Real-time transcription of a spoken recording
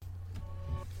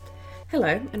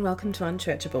Hello and welcome to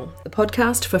Unchurchable, the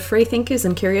podcast for free thinkers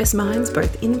and curious minds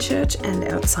both in church and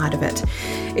outside of it.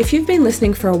 If you've been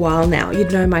listening for a while now,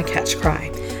 you'd know my catch cry,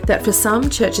 that for some,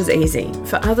 church is easy.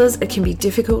 For others, it can be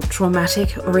difficult,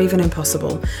 traumatic, or even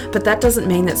impossible. But that doesn't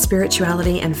mean that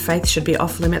spirituality and faith should be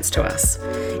off limits to us.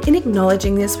 In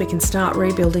acknowledging this, we can start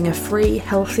rebuilding a free,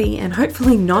 healthy, and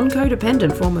hopefully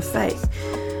non-codependent form of faith.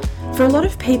 For a lot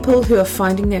of people who are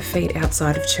finding their feet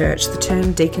outside of church, the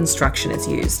term deconstruction is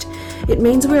used. It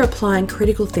means we're applying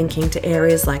critical thinking to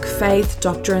areas like faith,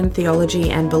 doctrine,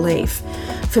 theology, and belief.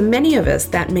 For many of us,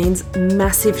 that means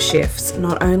massive shifts,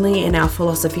 not only in our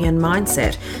philosophy and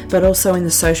mindset, but also in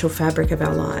the social fabric of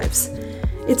our lives.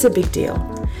 It's a big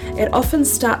deal. It often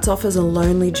starts off as a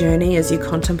lonely journey as you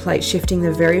contemplate shifting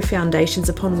the very foundations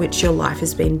upon which your life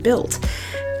has been built.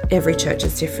 Every church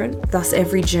is different, thus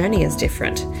every journey is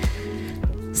different.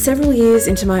 Several years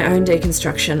into my own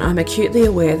deconstruction, I'm acutely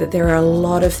aware that there are a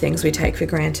lot of things we take for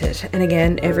granted. And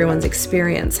again, everyone's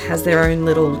experience has their own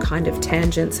little kind of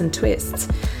tangents and twists.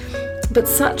 But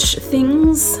such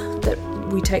things that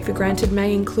we take for granted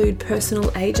may include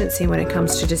personal agency when it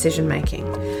comes to decision making,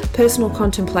 personal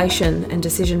contemplation and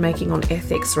decision making on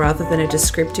ethics rather than a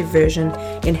descriptive version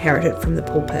inherited from the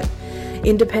pulpit.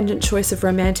 Independent choice of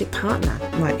romantic partner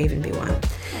might even be one.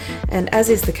 And as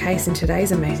is the case in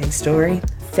today's amazing story,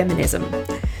 feminism.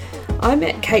 I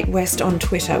met Kate West on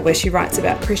Twitter, where she writes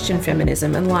about Christian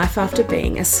feminism and life after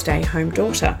being a stay-home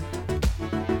daughter.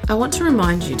 I want to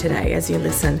remind you today, as you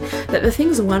listen, that the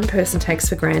things one person takes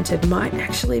for granted might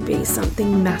actually be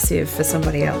something massive for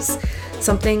somebody else,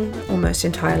 something almost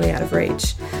entirely out of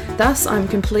reach. Thus, I'm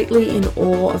completely in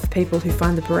awe of people who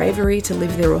find the bravery to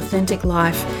live their authentic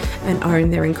life and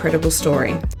own their incredible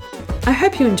story. I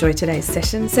hope you enjoy today's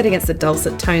session, set against the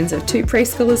dulcet tones of two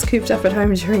preschoolers cooped up at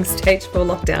home during stage 4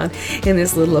 lockdown in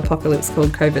this little apocalypse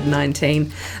called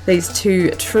COVID-19. These two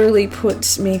truly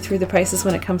put me through the paces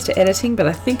when it comes to editing, but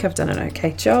I think I've done an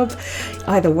okay job.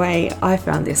 Either way, I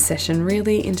found this session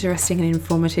really interesting and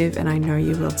informative, and I know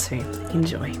you will too.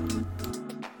 Enjoy.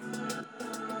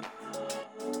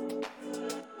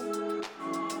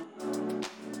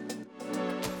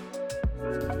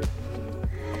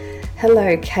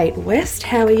 Hello, Kate West.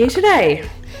 How are you today?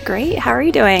 Great. How are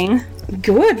you doing?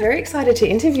 Good. Very excited to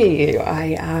interview you.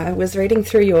 I was reading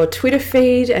through your Twitter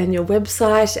feed and your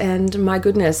website, and my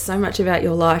goodness, so much about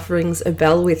your life rings a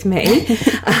bell with me.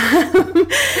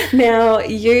 Now,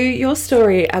 your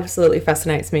story absolutely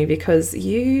fascinates me because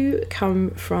you come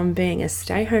from being a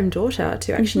stay-home daughter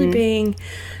to actually being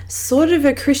sort of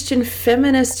a Christian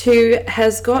feminist who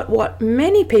has got what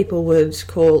many people would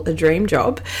call a dream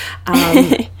job.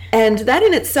 And that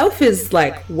in itself is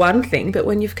like one thing, but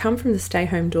when you've come from the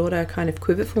stay-home daughter kind of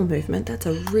quiverful movement, that's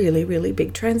a really, really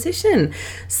big transition.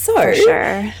 So, for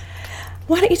sure.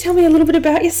 Why don't you tell me a little bit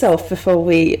about yourself before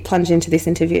we plunge into this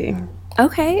interview?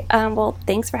 Okay. Well,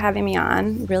 thanks for having me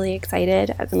on. Really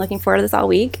excited. I've been looking forward to this all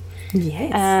week.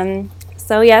 Yes.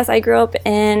 So yes, I grew up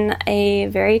in a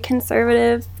very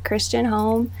conservative Christian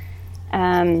home.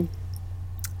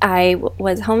 I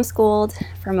was homeschooled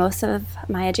for most of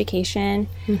my education,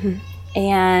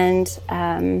 and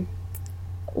as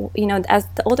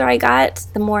the older I got,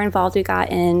 the more involved we got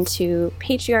into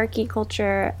patriarchy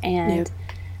culture and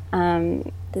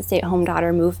the stay-at-home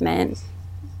daughter movement.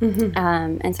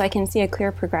 And so I can see a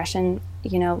clear progression,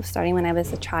 starting when I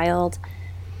was a child,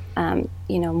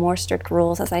 more strict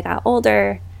rules as I got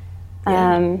older.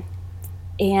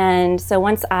 And so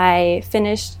once I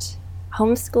finished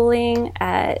homeschooling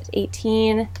at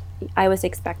 18, I was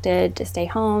expected to stay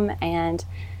home and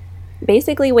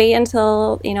basically wait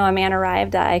until, a man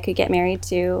arrived that I could get married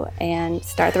to and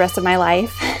start the rest of my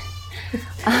life.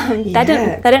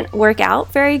 That didn't work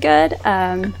out very good.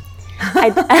 I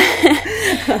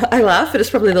laugh, but it's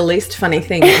probably the least funny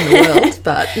thing in the world,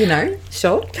 but,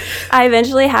 sure. I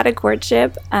eventually had a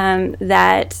courtship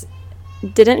that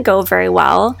didn't go very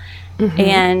well,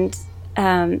 and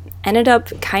ended up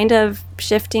kind of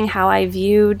shifting how I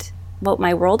viewed what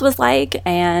my world was like,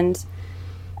 and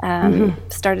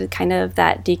started kind of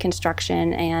that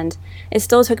deconstruction. And it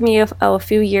still took me a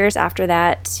few years after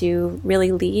that to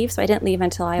really leave. So I didn't leave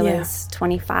until I was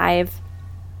 25.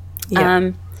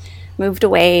 Moved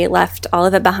away, left all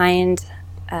of it behind.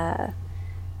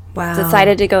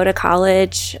 Decided to go to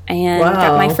college and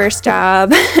got my first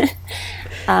job.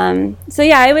 So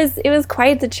yeah, it was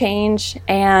quite the change,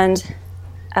 and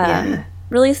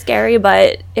really scary,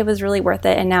 but it was really worth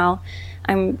it. And now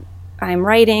I'm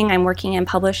writing, I'm working in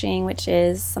publishing, which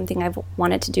is something I've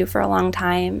wanted to do for a long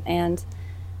time. And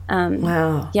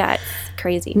yeah, it's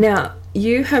crazy. Now,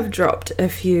 you have dropped a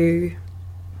few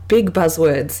big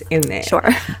buzzwords in there. Sure.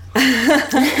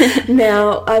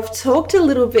 Now, I've talked a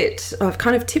little bit, I've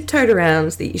kind of tiptoed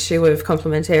around the issue of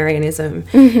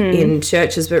complementarianism in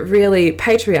churches, but really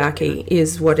patriarchy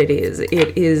is what it is.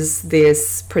 It is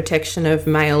this protection of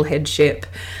male headship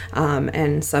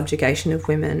and subjugation of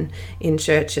women in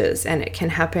churches, and it can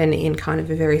happen in kind of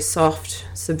a very soft,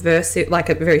 subversive, like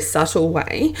a very subtle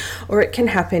way, or it can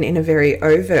happen in a very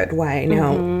overt way.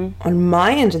 Now, on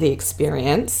my end of the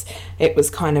experience, it was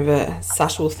kind of a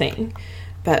subtle thing,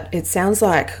 but it sounds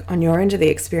like on your end of the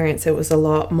experience it was a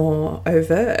lot more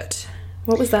overt.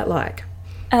 What was that like?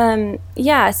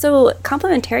 Yeah, so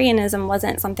complementarianism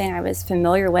wasn't something I was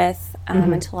familiar with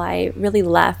until I really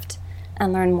left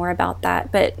and learned more about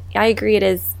that. But I agree,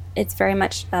 it's very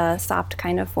much a soft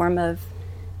kind of form of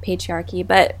patriarchy.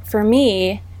 But for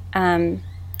me, in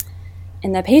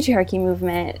the patriarchy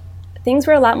movement, things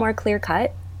were a lot more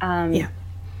clear-cut.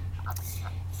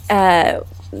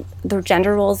 The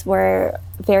gender roles were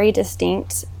very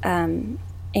distinct. And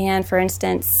for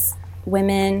instance,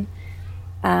 women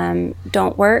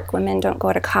don't work, women don't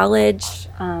go to college,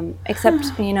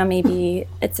 except, maybe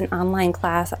it's an online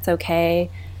class, that's okay.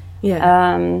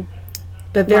 Yeah.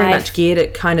 But very much geared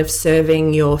at kind of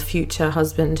serving your future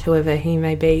husband, whoever he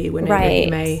may be, whenever he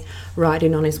may ride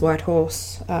in on his white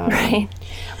horse. Right.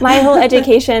 My whole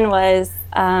education was,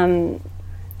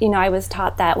 I was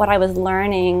taught that what I was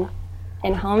learning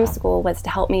in homeschool was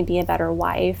to help me be a better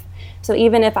wife. So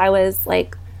even if I was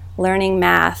like learning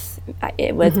math,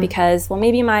 it was because, well,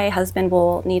 maybe my husband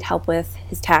will need help with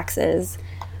his taxes.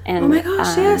 And, oh my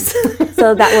gosh, yes.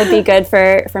 So that would be good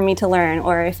for me to learn.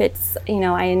 Or if it's,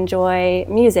 I enjoy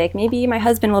music, maybe my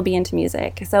husband will be into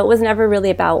music. So it was never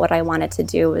really about what I wanted to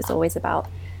do. It was always about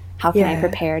how can I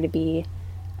prepare to be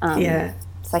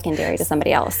secondary to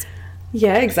somebody else.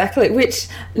 Yeah, exactly. Which,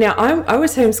 now, I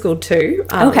was homeschooled too.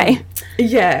 Okay.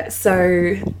 Yeah,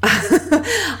 so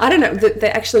I don't know.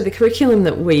 The curriculum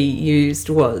that we used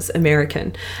was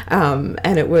American,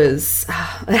 and it was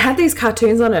it had these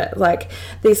cartoons on it, like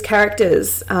these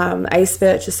characters, Ace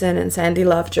Burchison and Sandy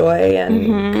Lovejoy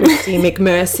and Christy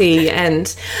McMurphy,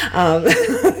 and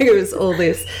it was all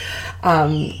this.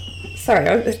 Sorry,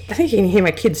 I think you can hear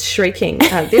my kids shrieking.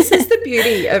 This is the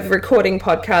beauty of recording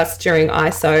podcasts during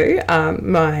ISO.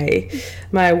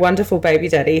 My wonderful baby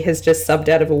daddy has just subbed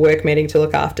out of a work meeting to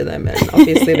look after them, and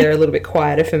obviously they're a little bit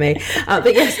quieter for me.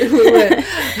 But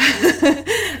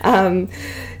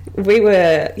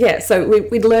yes, so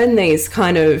we'd learn these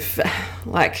kind of,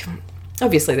 like,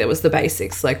 obviously there was the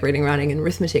basics, like reading, writing, and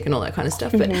arithmetic and all that kind of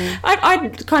stuff, but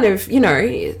I'd kind of,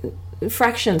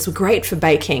 fractions were great for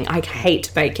baking. I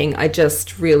hate baking. I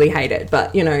just really hate it.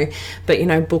 But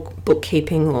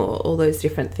bookkeeping or all those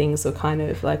different things were kind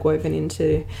of like woven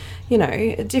into,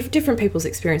 different people's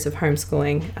experience of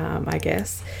homeschooling, I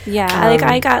guess. Yeah,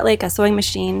 I got like a sewing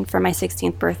machine for my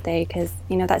 16th birthday because,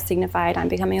 that signified I'm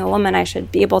becoming a woman. I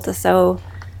should be able to sew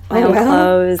my own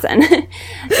clothes and,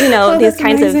 these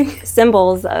kinds of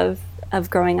symbols of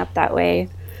growing up that way.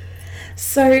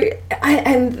 So,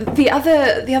 and the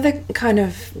other kind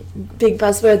of big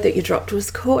buzzword that you dropped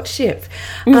was courtship.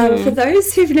 For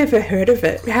those who've never heard of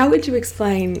it, how would you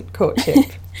explain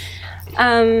courtship?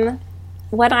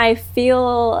 When I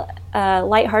feel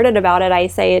lighthearted about it, I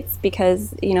say it's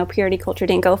because, purity culture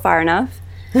didn't go far enough.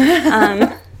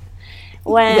 When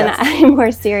I'm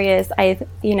more serious, it's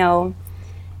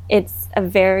a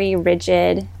very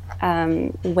rigid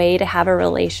way to have a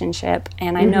relationship,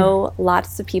 and I know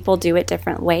lots of people do it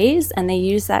different ways and they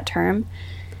use that term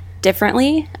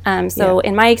differently.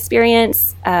 In my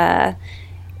experience,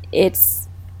 it's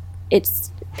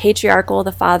patriarchal.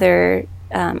 The father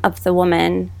of the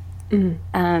woman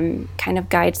kind of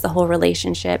guides the whole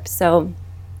relationship. So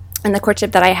in the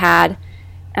courtship that I had,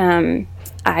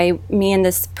 me and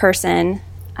this person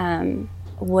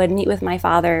would meet with my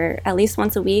father at least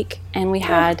once a week, and we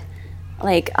had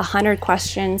like 100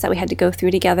 questions that we had to go through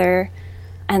together,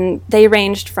 and they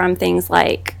ranged from things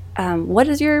like what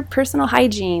is your personal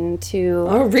hygiene to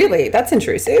oh really, that's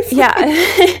intrusive.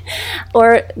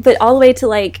 but all the way to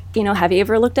like, have you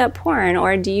ever looked at porn,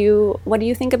 or what do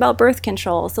you think about birth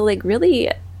control? So like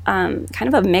really kind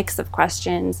of a mix of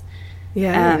questions.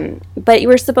 But you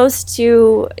were supposed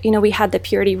to, we had the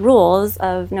purity rules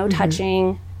of no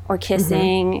touching or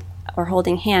kissing or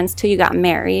holding hands till you got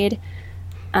married.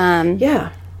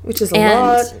 Which is a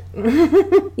lot.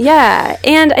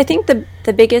 And I think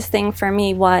the biggest thing for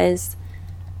me was,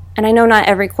 and I know not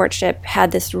every courtship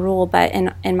had this rule, but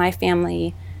in my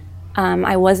family,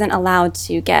 I wasn't allowed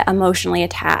to get emotionally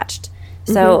attached.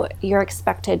 So you're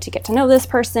expected to get to know this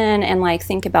person and like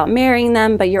think about marrying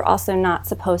them, but you're also not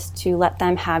supposed to let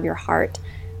them have your heart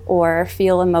or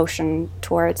feel emotion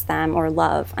towards them or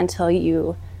love until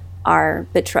you are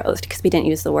betrothed, because we didn't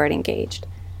use the word engaged.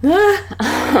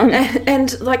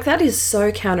 And like that is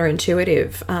so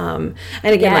counterintuitive. And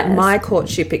again, Yes. like my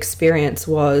courtship experience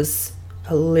was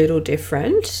a little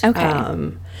different,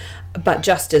 Okay. but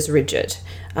just as rigid.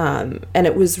 And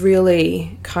it was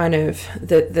really kind of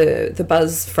the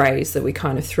buzz phrase that we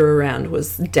kind of threw around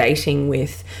was dating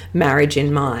with marriage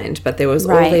in mind. But there was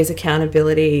all Right. these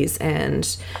accountabilities, and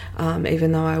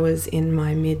even though I was in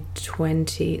my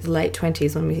mid-20s, late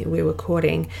 20s when we were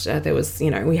courting, there was,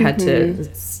 we had to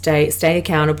stay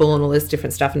accountable and all this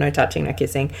different stuff. No touching, no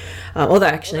kissing. Although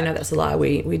actually, no, that's a lie.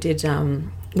 We did.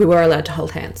 We were allowed to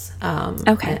hold hands.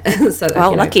 Okay. So that,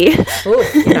 Well, lucky.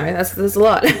 there's a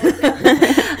lot.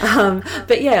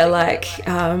 But yeah, like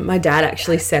my dad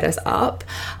actually set us up.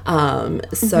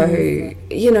 So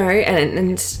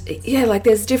and yeah, like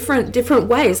there's different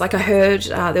ways. Like I heard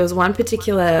there was one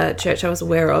particular church I was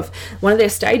aware of. One of their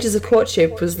stages of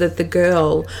courtship was that the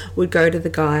girl would go to the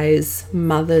guy's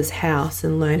mother's house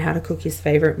and learn how to cook his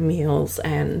favorite meals,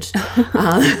 and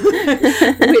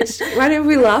which why don't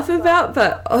we laugh about?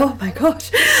 But oh my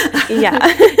gosh,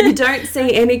 Yeah. you don't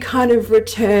see any kind of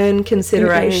return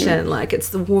consideration. Like it's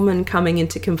the woman coming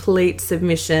into complete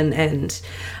submission and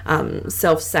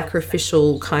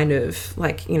self-sacrificial kind of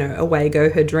like, away go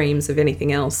her dreams of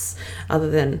anything else other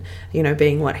than,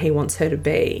 being what he wants her to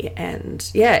be. And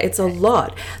yeah, it's a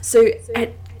lot. So,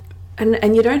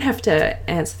 and you don't have to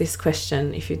answer this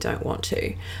question if you don't want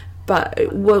to,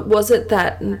 but was it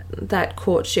that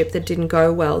courtship that didn't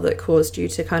go well that caused you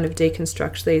to kind of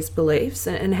deconstruct these beliefs?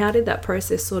 And how did that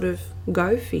process sort of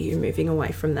go for you moving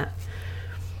away from that?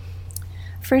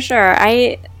 For sure.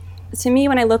 To me,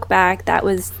 when I look back, that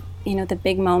was, the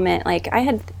big moment. Like I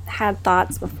had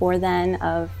thoughts before then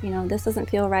of, this doesn't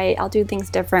feel right. I'll do things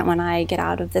different when I get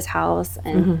out of this house.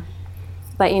 And,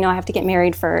 but, I have to get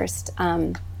married first.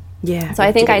 Yeah. So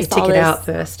I think I saw it this out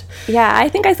first. Yeah, I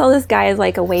think I saw this guy as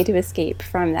like a way to escape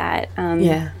from that.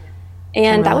 Yeah.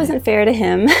 And that wasn't fair to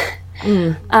him.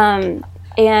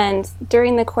 And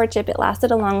during the courtship, it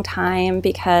lasted a long time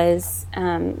because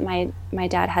my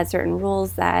dad had certain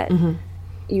rules that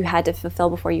you had to fulfill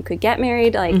before you could get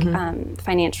married, like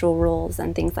financial rules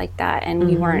and things like that. And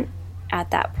we weren't at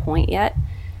that point yet.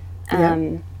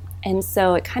 And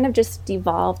so it kind of just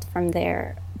devolved from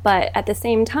there. But at the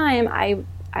same time,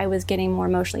 I was getting more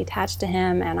emotionally attached to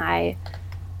him, and I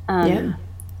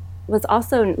was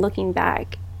also looking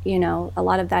back, a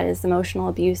lot of that is emotional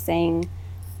abuse, saying,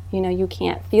 you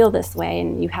can't feel this way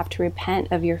and you have to repent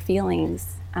of your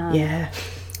feelings.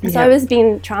 So I was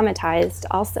being traumatized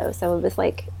also. So it was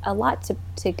like a lot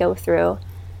to go through.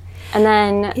 And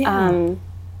then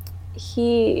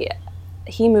he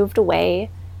moved away,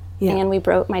 and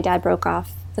my dad broke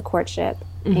off the courtship.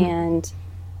 And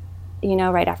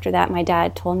right after that, my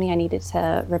dad told me I needed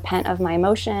to repent of my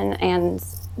emotion and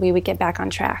we would get back on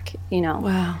track,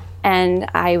 Wow. And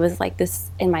I was like,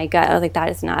 this in my gut, I was like, that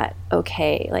is not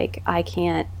okay. Like, I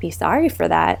can't be sorry for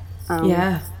that.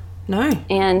 No.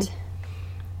 And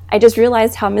I just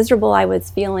realized how miserable I was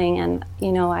feeling. And,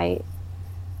 I,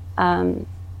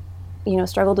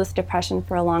 struggled with depression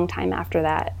for a long time after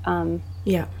that.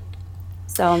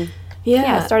 So,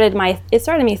 it started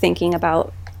me thinking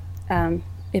about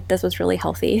if this was really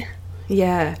healthy.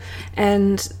 Yeah.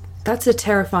 And that's a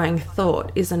terrifying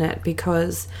thought, isn't it?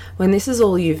 Because when this is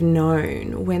all you've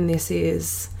known, when this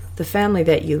is the family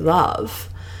that you love,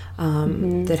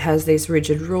 that has these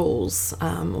rigid rules,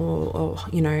 or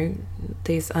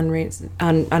these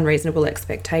unreasonable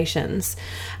expectations,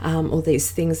 or these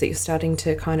things that you're starting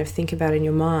to kind of think about in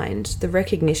your mind, the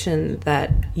recognition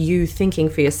that you thinking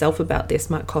for yourself about this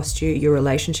might cost you your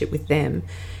relationship with them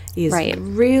is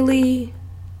really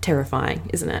terrifying,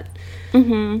 isn't it?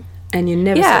 And you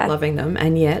never stop loving them,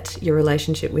 and yet your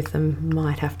relationship with them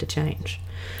might have to change.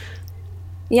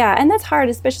 Yeah, and that's hard,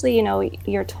 especially, I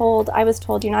was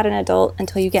told you're not an adult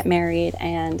until you get married,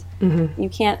 and you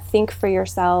can't think for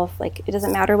yourself. Like, it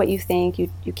doesn't matter what you think, you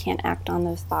can't act on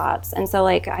those thoughts. And so,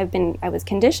 like, I was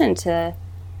conditioned to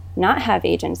not have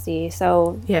agency,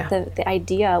 so the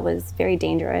idea was very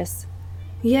dangerous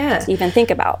to even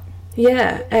think about.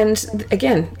 Yeah, and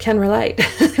again, can relate.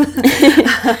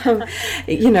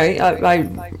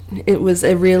 It was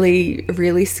a really,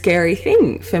 really scary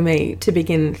thing for me to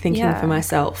begin thinking for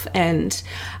myself. And,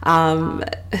 I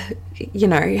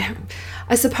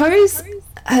suppose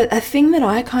a thing that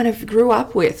I kind of grew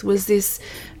up with was this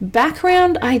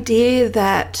background idea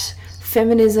that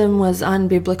feminism was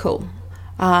unbiblical.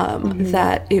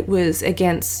 That it was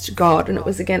against God and it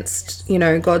was against,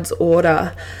 God's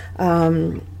order.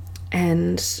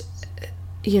 And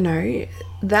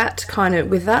that kind of,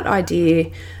 with that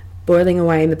idea boiling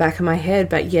away in the back of my head,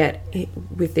 but yet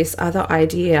with this other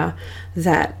idea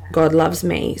that God loves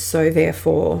me, so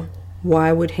therefore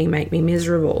why would he make me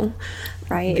miserable?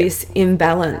 Right. This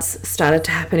imbalance started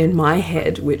to happen in my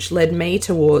head, which led me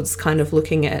towards kind of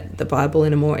looking at the Bible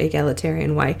in a more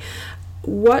egalitarian way.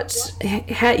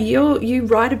 You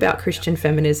write about Christian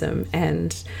feminism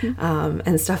and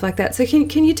stuff like that. So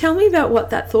can you tell me about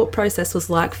what that thought process was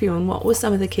like for you, and what were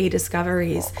some of the key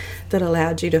discoveries that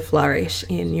allowed you to flourish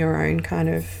in your own kind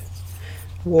of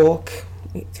walk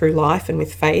through life and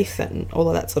with faith and all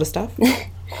of that sort of stuff?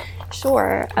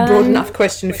 Sure. Broad enough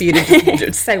question for you to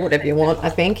just say whatever you want, I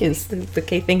think, is the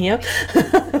key thing here.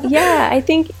 Yeah, I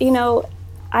think,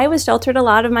 I was sheltered a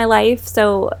lot of my life.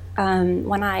 So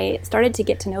when I started to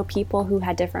get to know people who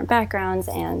had different backgrounds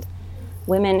and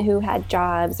women who had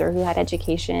jobs or who had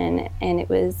education, and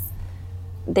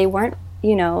they weren't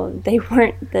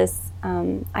this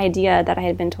idea that I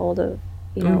had been told of,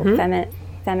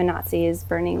 feminazis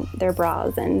burning their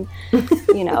bras and,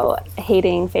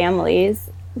 hating families.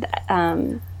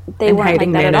 They weren't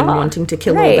hating like that men at all. And wanting to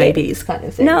kill Right. all babies kind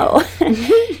of thing. No.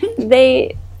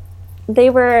 They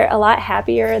were a lot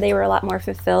happier. They were a lot more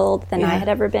fulfilled than I had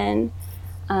ever been.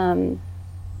 And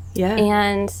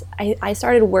I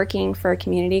started working for a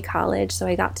community college, so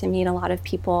I got to meet a lot of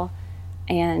people,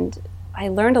 and I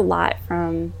learned a lot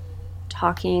from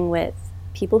talking with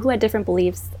people who had different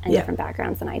beliefs and different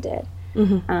backgrounds than I did.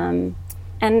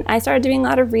 And I started doing a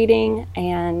lot of reading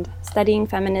and studying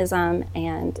feminism,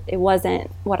 and it wasn't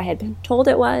what I had been told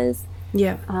it was.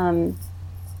 Yeah.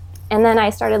 And then I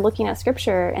started looking at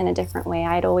scripture in a different way.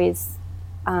 I'd always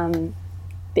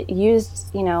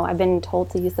used, I've been told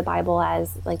to use the Bible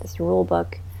as like this rule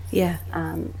book. Yeah.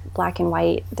 Black and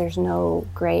white. There's no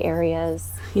gray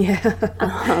areas. Yeah.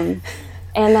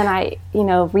 And then I,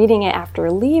 reading it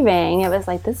after leaving, it was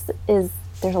like,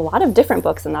 there's a lot of different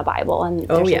books in the Bible, and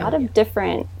there's a lot of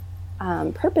different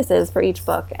purposes for each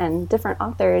book and different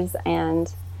authors,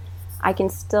 and I can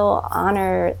still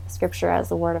honor scripture as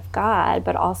the word of God,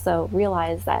 but also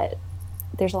realize that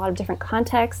there's a lot of different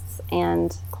contexts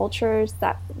and cultures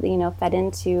that, fed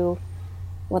into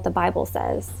what the Bible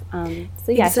says. I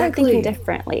started thinking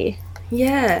differently.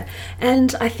 Yeah.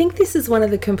 And I think this is one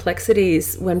of the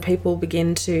complexities when people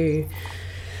begin to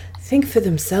think for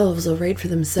themselves or read for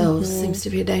themselves. Seems to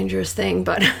be a dangerous thing,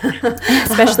 but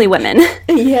especially women.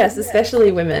 Yes,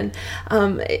 especially women.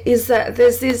 Is that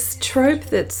there's this trope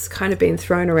that's kind of been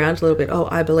thrown around a little bit. Oh,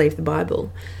 I believe the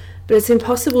Bible. But it's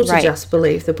impossible to just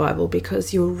believe the Bible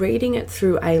because you're reading it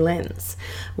through a lens,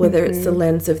 whether it's the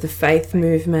lens of the faith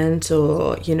movement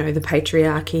or, the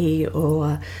patriarchy,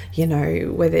 or,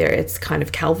 whether it's kind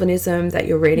of Calvinism that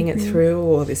you're reading it through,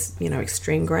 or this,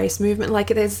 extreme grace movement. Like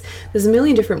there's a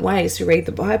million different ways to read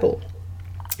the Bible.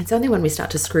 It's only when we start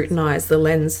to scrutinize the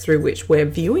lens through which we're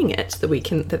viewing it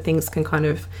that things can kind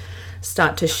of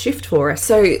start to shift for us.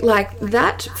 So like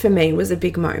that for me was a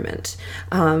big moment.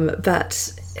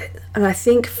 And I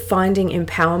think finding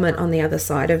empowerment on the other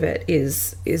side of it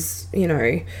is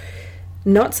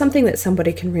not something that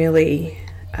somebody can really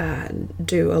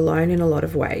do alone in a lot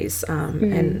of ways.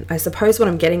 And I suppose what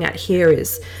I'm getting at here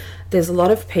is there's a lot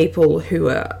of people who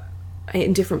are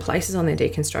in different places on their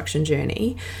deconstruction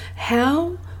journey.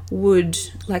 How would,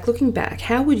 looking back,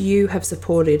 how would you have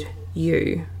supported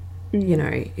you?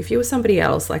 If you were somebody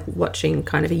else, like watching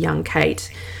kind of a young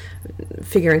Kate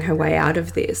figuring her way out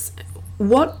of this,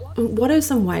 what are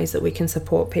some ways that we can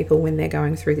support people when they're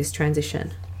going through this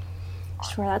transition?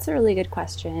 Sure, that's a really good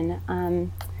question.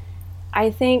 I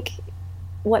think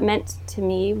what meant to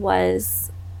me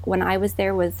was when I was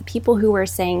there was the people who were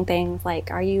saying things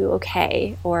like, "Are you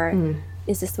okay?" or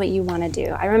 "Is this what you want to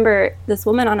do?" I remember this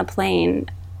woman on a plane.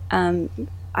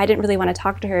 I didn't really want to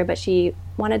talk to her, but she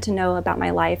wanted to know about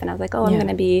my life, and I was like, "Oh, I'm going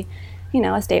to be,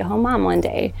 a stay-at-home mom one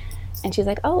day." And she's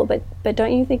like, "Oh, but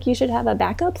don't you think you should have a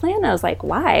backup plan?" I was like,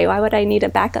 "Why? Why would I need a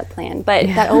backup plan?" But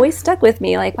that always stuck with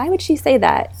me. Like, why would she say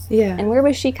that? Yeah. And where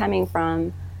was she coming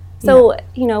from? So,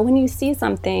 when you see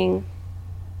something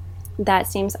that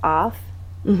seems off,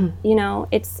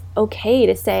 it's okay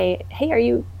to say, "Hey,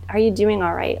 are you doing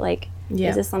all right? Like,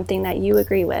 is this something that you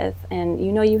agree with?" And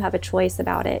you have a choice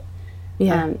about it.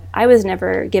 Yeah. I was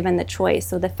never given the choice.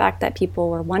 So the fact that people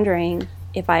were wondering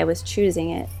if I was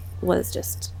choosing it was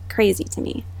just crazy to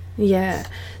me. Yeah.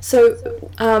 So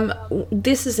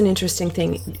this is an interesting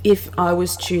thing. If I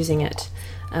was choosing it,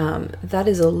 that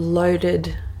is a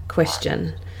loaded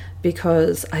question,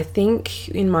 because I think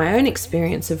in my own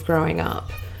experience of growing up,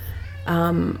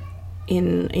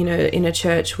 in a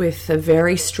church with a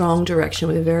very strong direction,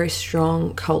 with a very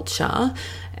strong culture,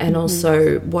 and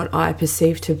also what I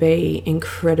perceive to be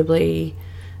incredibly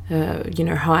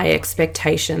high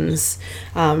expectations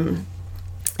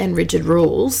and rigid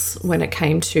rules when it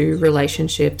came to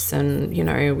relationships, and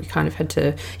we kind of had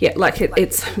to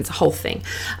it's a whole thing.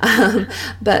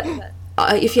 But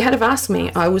if you had have asked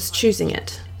me, I was choosing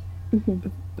it.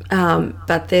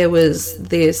 But there was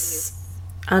this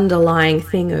underlying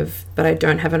thing of, but I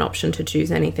don't have an option to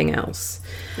choose anything else.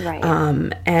 Right.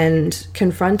 And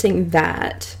confronting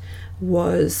that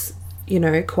was,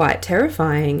 quite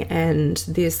terrifying. And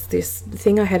this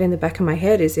thing I had in the back of my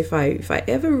head is, if I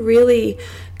ever really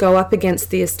go up against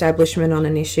the establishment on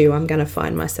an issue, I'm going to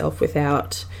find myself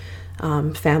without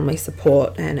family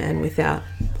support and without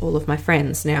all of my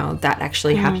friends. Now, that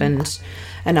actually happened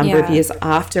a number of years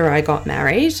after I got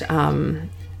married.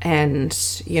 And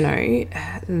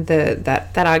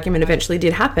that argument eventually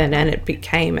did happen, and it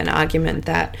became an argument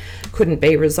that couldn't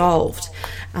be resolved,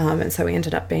 and so we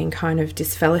ended up being kind of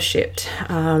disfellowshipped.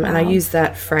 And I use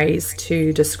that phrase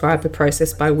to describe the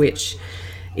process by which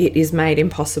it is made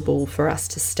impossible for us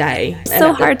to stay. It's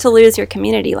so hard to lose your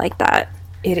community like that.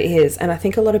 It is, and I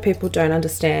think a lot of people don't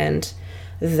understand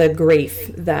the grief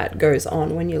that goes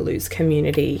on when you lose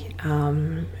community.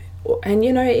 And,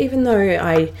 even though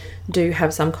I do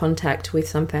have some contact with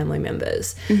some family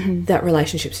members, that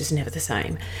relationship's just never the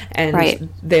same. And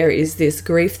there is this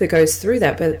grief that goes through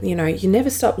that. But, you never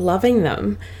stop loving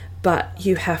them, but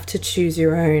you have to choose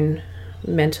your own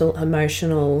mental,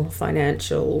 emotional,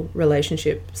 financial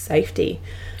relationship safety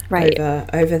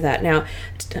over that. Now,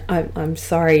 I'm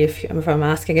sorry if I'm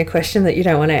asking a question that you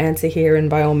don't want to answer here, and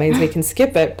by all means we can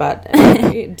skip it. But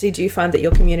did you find that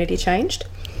your community changed?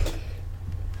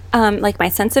 Like my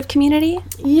sense of community?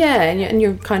 Yeah, and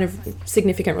your kind of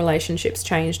significant relationships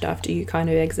changed after you kind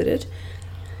of exited?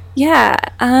 Yeah.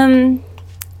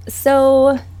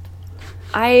 So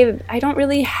I don't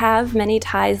really have many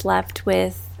ties left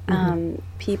with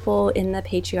people in the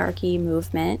patriarchy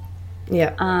movement.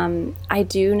 Yeah. I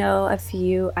do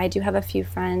have a few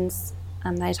friends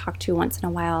that I talk to once in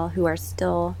a while who are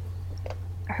still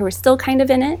kind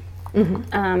of in it.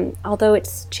 Although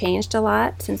it's changed a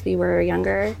lot since we were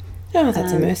younger. Oh,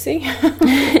 that's a mercy.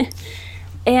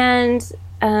 And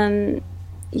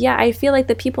I feel like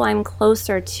the people I'm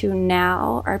closer to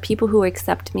now are people who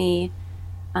accept me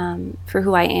for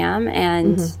who I am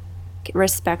and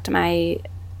respect my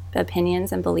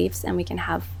opinions and beliefs, and we can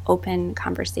have open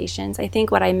conversations. I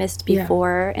think what I missed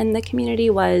before in the community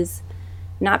was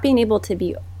not being able to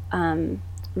be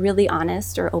really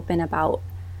honest or open about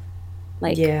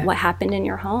what happened in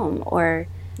your home, or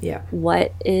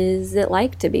what is it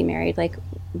like to be married? Like,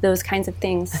 those kinds of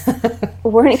things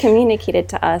weren't communicated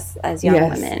to us as young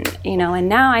women, and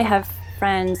now I have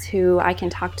friends who I can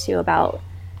talk to about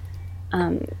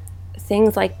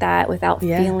things like that without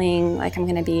feeling like I'm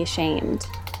going to be ashamed.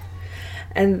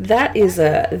 And that is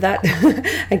that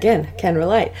again, can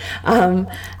relate.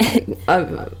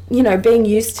 Being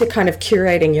used to kind of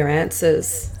curating your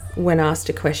answers when asked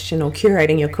a question, or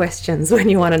curating your questions when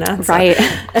you want an answer. Right.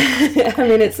 I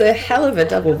mean, it's a hell of a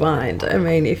double bind. I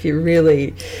mean, if you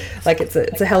really,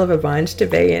 it's a hell of a bind to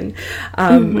be in.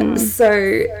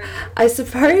 So I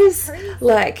suppose,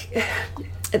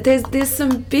 there's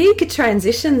some big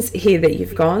transitions here that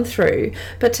you've gone through,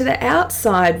 but to the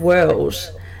outside world,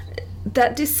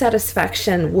 that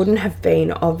dissatisfaction wouldn't have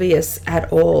been obvious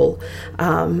at all,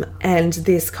 and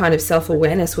this kind of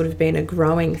self-awareness would have been a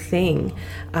growing thing.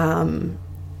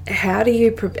 How do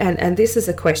you and this is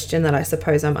a question that I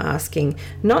suppose I'm asking,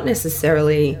 not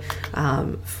necessarily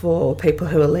for people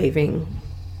who are leaving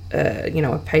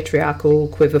a patriarchal,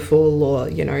 quiverful,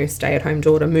 or stay-at-home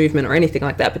daughter movement or anything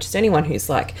like that, but just anyone who's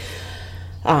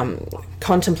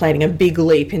contemplating a big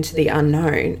leap into the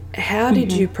unknown. How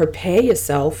did you prepare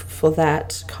yourself for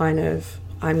that kind of,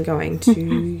 I'm going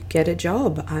to get a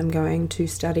job, I'm going to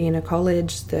study in a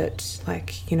college that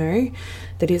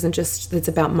that isn't just, that's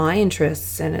about my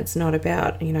interests, and it's not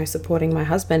about supporting my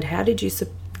husband? How did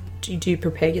you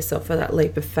prepare yourself for that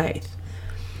leap of faith?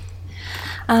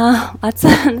 That's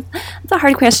a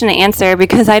hard question to answer,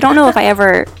 because I don't know if I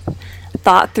ever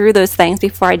thought through those things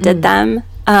before I did them.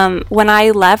 When I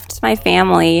left my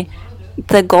family,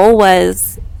 the goal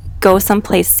was go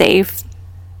someplace safe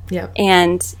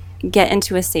and get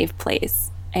into a safe place.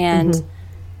 And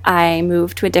I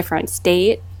moved to a different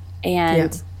state,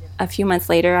 and a few months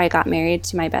later I got married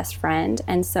to my best friend.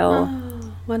 And so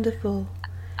wonderful.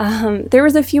 There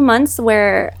was a few months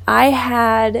where I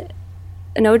had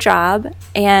no job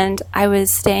and I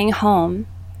was staying home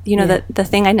the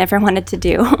thing I never wanted to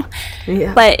do.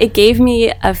 Yeah. But it gave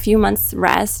me a few months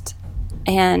rest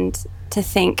and to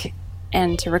think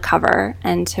and to recover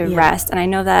and to rest. And I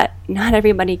know that not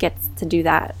everybody gets to do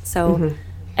that. So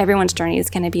everyone's journey is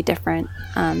going to be different.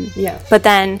 But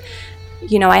then,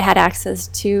 I had access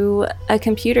to a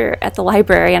computer at the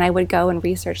library, and I would go and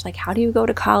research, like, how do you go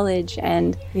to college?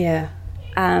 And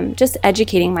just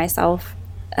educating myself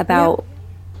about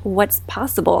what's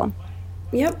possible.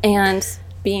 Yep. And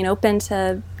being open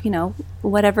to,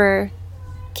 whatever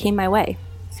came my way.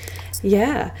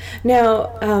 Yeah.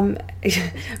 Now,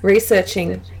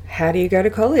 researching how do you go to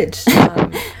college?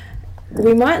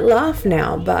 We might laugh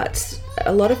now, but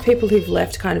a lot of people who've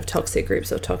left kind of toxic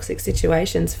groups or toxic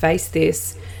situations face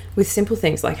this with simple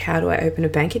things like, how do I open a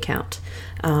bank account?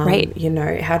 Right.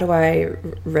 How do I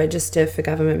register for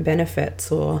government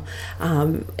benefits, or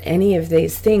any of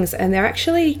these things? And they're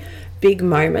actually big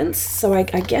moments. So I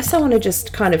guess I want to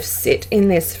just kind of sit in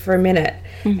this for a minute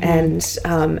and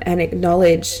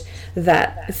acknowledge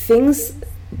that things,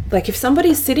 like if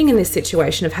somebody's sitting in this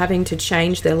situation of having to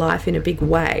change their life in a big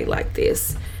way like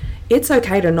this, it's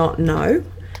okay to not know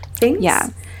things. Yeah.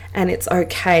 And it's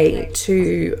okay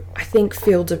to, I think,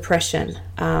 feel depression.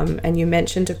 And you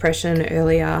mentioned depression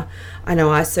earlier. I know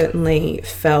I certainly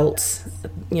felt,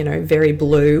 very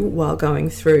blue while going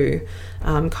through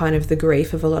kind of the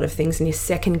grief of a lot of things, and you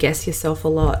second guess yourself a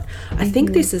lot. I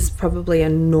think this is probably a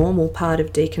normal part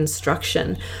of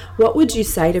deconstruction. What would you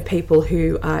say to people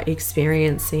who are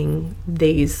experiencing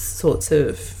these sorts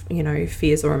of,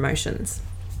 fears or emotions?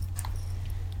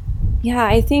 Yeah,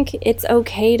 I think it's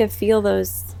okay to feel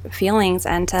those feelings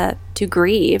and to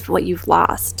grieve what you've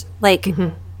lost. Like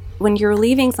when you're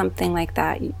leaving something like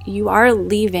that, you are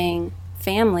leaving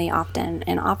family often,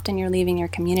 and often you're leaving your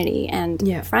community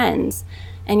and friends,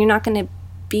 and you're not going to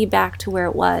be back to where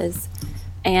it was.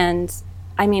 And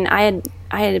I mean, I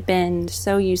had been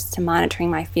so used to monitoring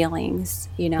my feelings,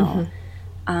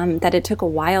 that it took a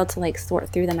while to like sort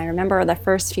through them. I remember the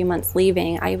first few months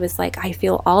leaving, I was like, I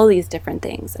feel all these different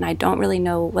things, and I don't really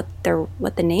know what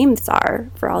the names are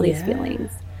for all these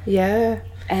feelings. Yeah.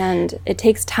 And it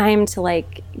takes time to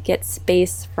like get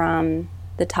space from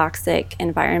the toxic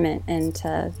environment and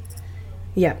to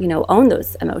own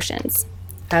those emotions.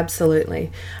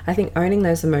 Absolutely. I think owning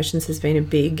those emotions has been a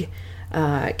big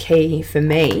key for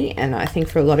me, and I think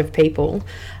for a lot of people,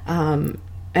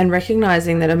 and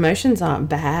recognizing that emotions aren't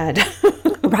bad.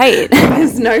 Right.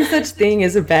 There's no such thing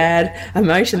as a bad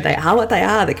emotion. They are what they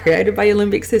are. They're created by your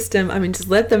limbic system. I mean, just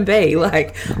let them be.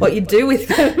 Like, what you do with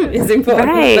them is important.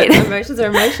 Right. But emotions are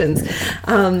emotions.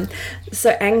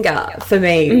 So anger, for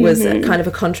me, was kind of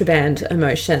a contraband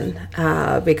emotion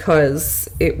because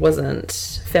it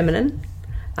wasn't feminine.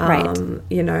 Right.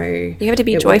 You have to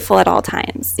be joyful at all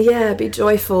times. Yeah, be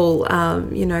joyful.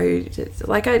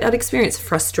 Like I'd experience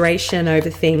frustration over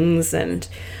things, and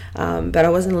but I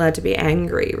wasn't allowed to be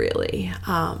angry, really.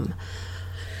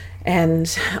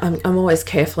 And I'm always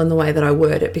careful in the way that I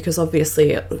word it, because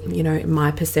obviously, my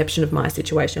perception of my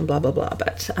situation, blah blah blah.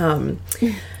 But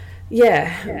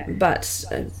but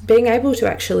being able to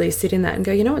actually sit in that and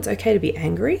go, it's okay to be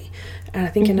angry. And I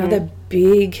think another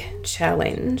big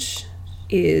challenge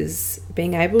is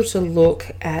being able to look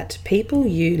at people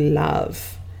you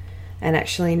love and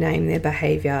actually name their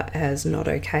behavior as not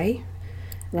okay,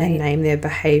 and name their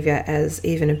behavior as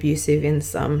even abusive in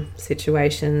some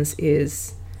situations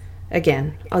is,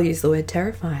 again, I'll use the word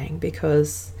terrifying,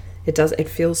 because it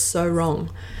feels so wrong.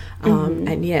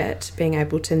 And yet being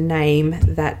able to name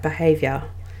that behavior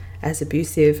as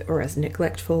abusive or as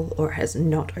neglectful or as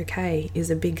not okay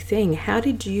is a big thing. How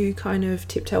did you kind of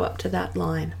tiptoe up to that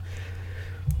line?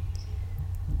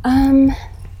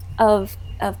 Of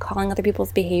calling other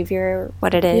people's behavior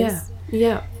what it is.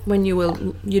 Yeah. When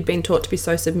you'd been taught to be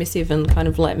so submissive and kind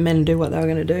of let men do what they were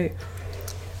going to do.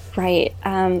 Right.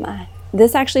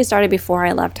 This actually started before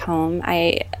I left home.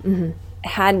 I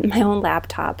had my own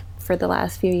laptop for the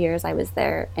last few years I was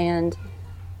there, and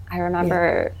I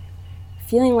remember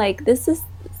feeling like this is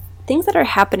things that are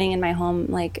happening in my home.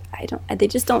 Like they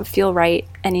just don't feel right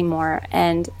anymore.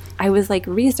 And I was like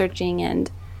researching,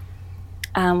 and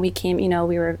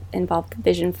we were involved with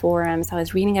Vision Forum, so I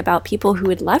was reading about people who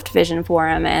had left Vision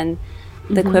Forum and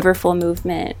the Quiverful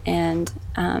movement, and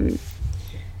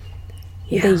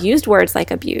they used words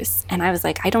like abuse, and I was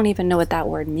like, I don't even know what that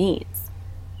word means.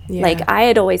 Like, I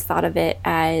had always thought of it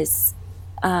as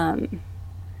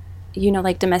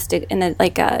like domestic, in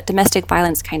a domestic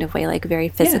violence kind of way, like very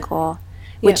physical,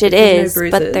 which it is, no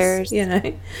bruises, but there's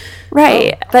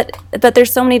right, but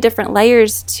there's so many different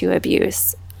layers to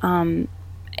abuse.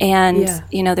 And,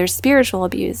 there's spiritual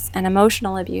abuse and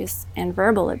emotional abuse and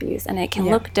verbal abuse, and it can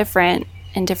look different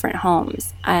in different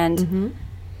homes. And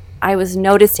I was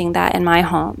noticing that in my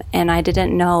home, and I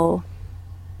didn't know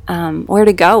where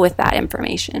to go with that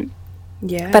information.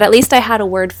 Yeah. But at least I had a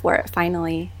word for it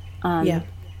finally.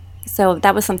 So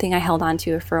that was something I held on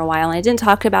to for a while. And I didn't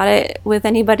talk about it with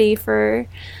anybody for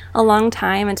a long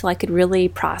time until I could really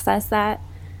process that.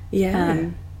 Yeah.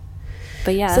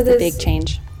 But yeah, so that's a big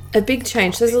change. A big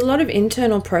change. There's a lot of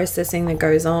internal processing that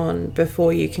goes on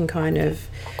before you can kind of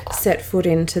set foot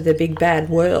into the big bad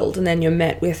world, and then you're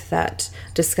met with that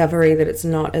discovery that it's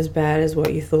not as bad as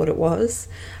what you thought it was,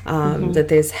 that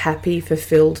there's happy,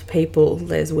 fulfilled people,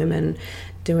 there's women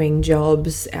doing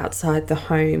jobs outside the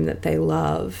home that they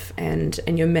love, and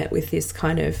you're met with this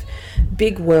kind of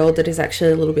big world that is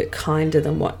actually a little bit kinder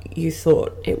than what you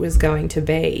thought it was going to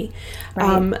be.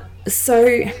 Right.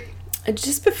 So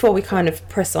just before we kind of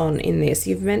press on in this,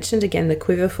 you've mentioned again the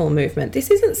Quiverful movement.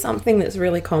 This isn't something that's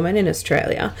really common in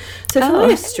Australia. So for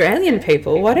the Australian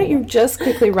people, why don't you just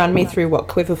quickly run me through what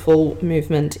Quiverful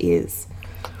movement is?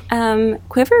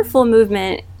 Quiverful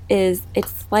movement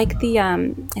it's like the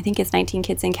I think it's 19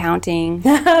 Kids and Counting.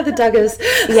 The Duggars.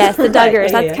 Yes, the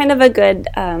Duggars. That's kind of a good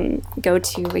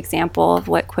go-to example of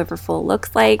what Quiverful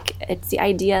looks like. It's the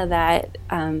idea that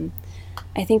I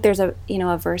think there's a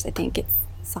verse, I think it's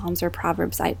Psalms or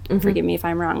Proverbs, forgive me if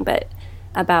I'm wrong, but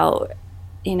about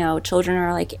children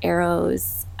are like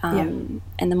arrows, and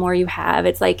the more you have,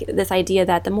 it's like this idea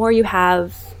that the more you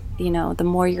have, the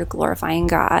more you're glorifying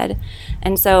God.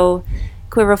 And so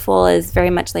Quiverful is very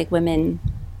much like women.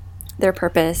 Their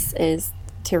purpose is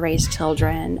to raise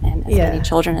children, and as many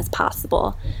children as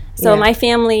possible. So my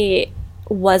family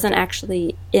wasn't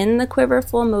actually in the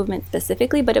Quiverful movement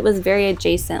specifically, but it was very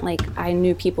adjacent. Like I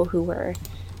knew people who were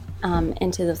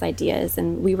into those ideas,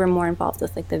 and we were more involved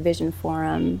with like the Vision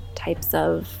Forum types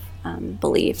of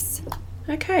beliefs.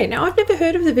 Okay, now I've never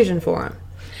heard of the Vision Forum.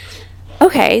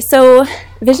 Okay, so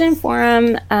Vision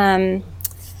Forum, it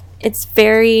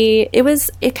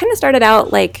kind of started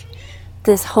out like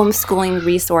this homeschooling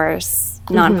resource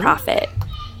nonprofit,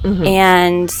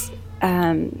 and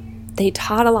they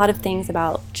taught a lot of things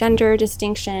about gender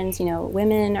distinctions.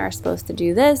 Women are supposed to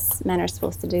do this, men are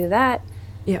supposed to do that.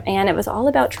 Yeah. And it was all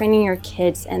about training your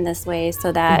kids in this way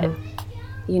so that,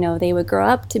 they would grow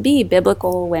up to be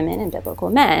biblical women and biblical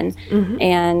men.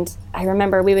 And I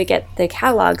remember we would get the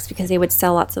catalogs because they would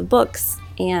sell lots of books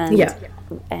and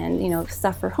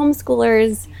stuff for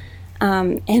homeschoolers.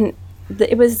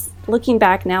 It was, looking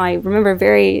back now, I remember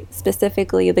very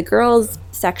specifically the girls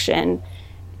section.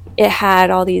 It had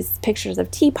all these pictures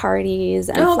of tea parties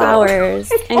and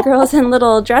flowers and girls in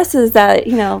little dresses that,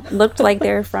 looked like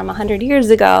they're from 100 years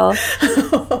ago.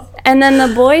 And then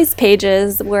the boys'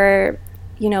 pages were,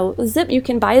 you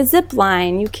can buy a zip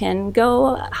line, you can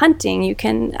go hunting, you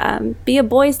can be a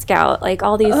Boy Scout, like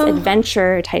all these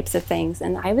adventure types of things.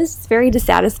 And I was very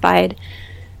dissatisfied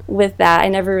with that. I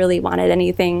never really wanted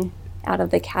anything out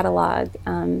of the catalog.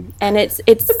 And it's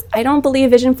I don't believe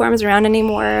Vision Forum is around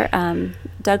anymore.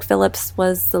 Doug Phillips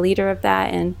was the leader of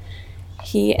that, and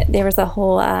there was a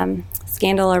whole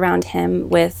scandal around him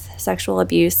with sexual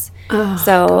abuse.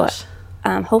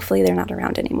 Hopefully they're not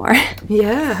around anymore.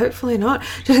 Yeah, hopefully not.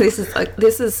 This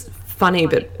is funny,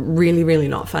 but really, really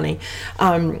not funny.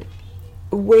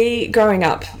 We, growing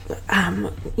up,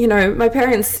 my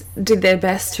parents did their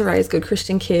best to raise good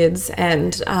Christian kids,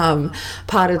 and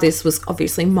part of this was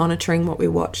obviously monitoring what we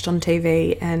watched on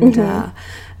TV, and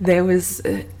there was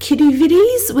kiddie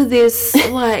viddies with this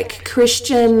like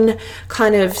Christian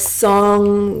kind of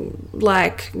song,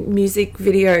 like music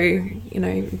video,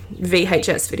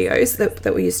 VHS videos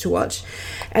that we used to watch.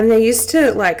 And they used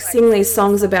to like sing these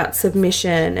songs about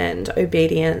submission and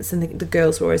obedience, and the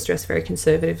girls were always dressed very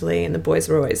conservatively, and the boys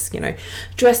were always,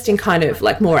 dressed in kind of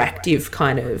like more active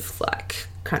kind of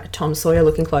Tom Sawyer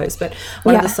looking clothes. But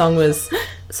one of the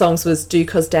songs was "Do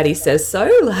 'Cause Daddy Says So,"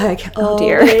 like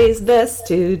always best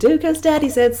to do 'cause Daddy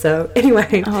said so.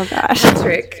 Anyway, oh gosh,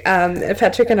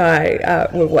 Patrick and I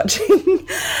were watching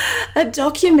a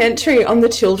documentary on the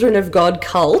Children of God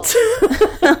cult.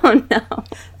 Oh no!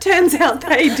 Turns out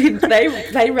they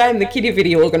ran the kiddie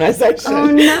video organization. Oh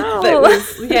no!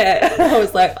 I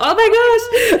was like, oh my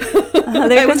gosh!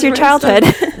 There goes your childhood.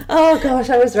 Oh gosh,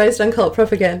 I was raised on cult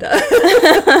propaganda.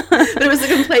 But it was a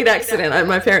complete accident.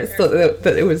 My parents thought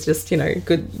that it was just,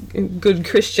 good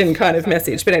Christian kind of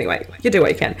message. But anyway, you do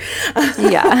what you can.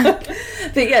 Yeah.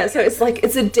 But yeah, so it's like,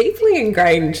 it's a deeply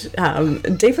ingrained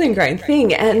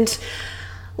thing. And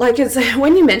like, it's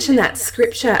when you mention that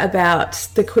scripture about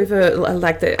the quiver,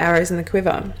 like the arrows in the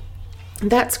quiver,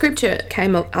 that scripture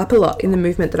came up a lot in the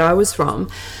movement that I was from.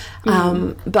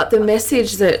 But the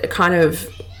message that kind of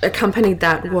accompanied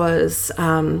that was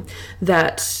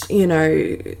that, you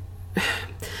know,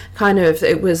 kind of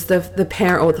it was the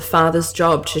parent or the father's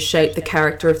job to shape the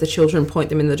character of the children, point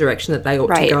them in the direction that they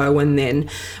ought to go, and then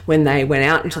when they went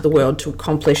out into the world to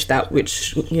accomplish that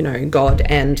which, you know, God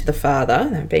and the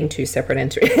father, being two separate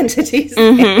entities,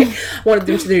 wanted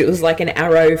them to do. It was like an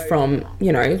arrow from,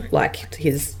 you know, like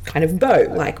his kind of bow,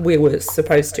 like we were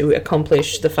supposed to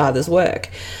accomplish the father's work.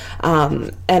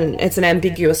 And it's an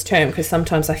ambiguous term because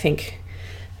sometimes I think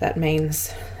that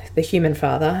means the human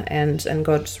father, and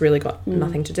God's really got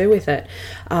nothing to do with it.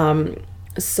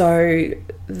 So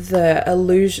the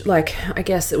illusion, like, I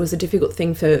guess it was a difficult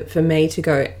thing for me to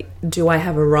go, do I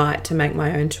have a right to make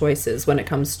my own choices when it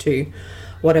comes to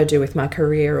what I do with my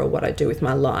career or what I do with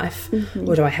my life?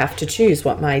 Or do I have to choose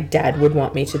what my dad would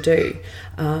want me to do?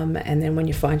 And then when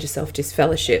you find yourself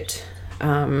disfellowshipped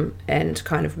and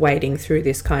kind of wading through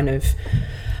this kind of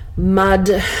mud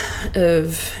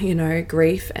of, you know,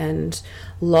 grief and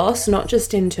loss, not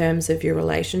just in terms of your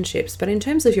relationships, but in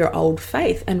terms of your old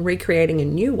faith, and recreating a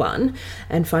new one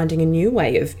and finding a new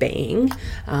way of being,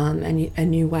 and a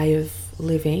new way of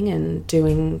living and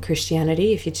doing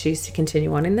Christianity, if you choose to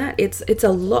continue on in that. It's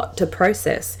a lot to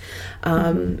process.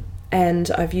 And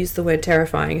I've used the word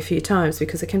terrifying a few times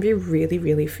because it can be really,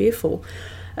 really fearful.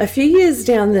 A few years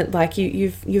down that, like,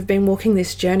 you've been walking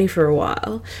this journey for a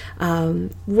while,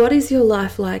 what is your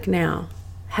life like now?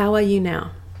 How are you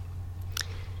now?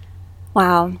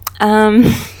 Wow.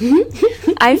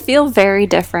 I feel very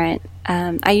different.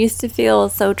 I used to feel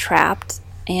so trapped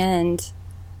and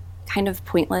kind of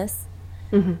pointless.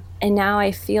 And now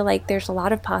I feel like there's a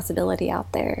lot of possibility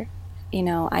out there. You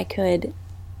know, I could,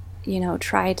 you know,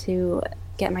 try to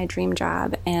get my dream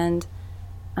job and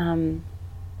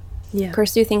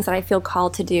pursue things that I feel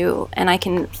called to do, and I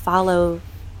can follow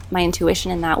my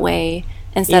intuition in that way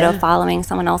instead of following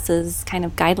someone else's kind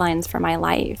of guidelines for my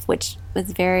life, which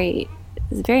was very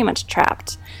much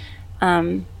trapped.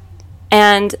 And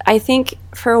I think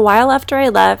for a while after I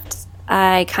left,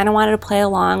 I kind of wanted to play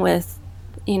along with,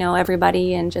 you know,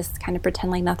 everybody and just kind of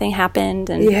pretend like nothing happened.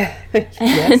 And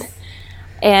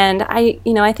and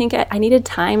I think I needed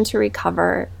time to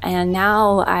recover, and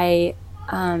now I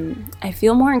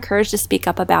feel more encouraged to speak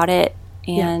up about it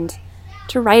and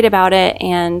to write about it,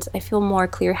 and I feel more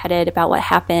clear-headed about what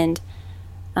happened.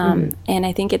 And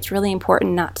I think it's really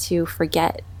important not to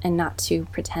forget and not to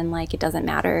pretend like it doesn't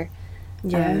matter.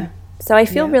 So I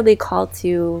feel really called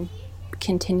to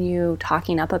continue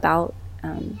talking up about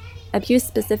abuse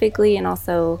specifically, and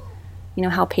also, you know,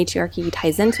 how patriarchy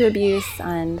ties into abuse,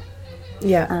 and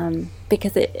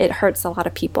because it hurts a lot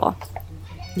of people.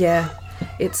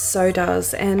 It so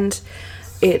does, and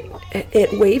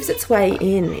it weaves its way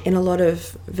in a lot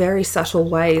of very subtle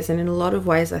ways, and in a lot of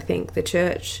ways I think the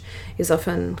church is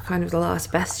often kind of the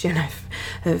last bastion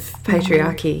of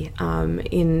patriarchy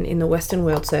in the Western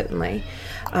world, certainly.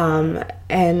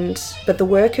 But the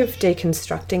work of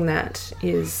deconstructing that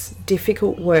is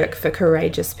difficult work for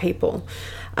courageous people,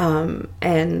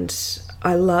 and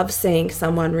I love seeing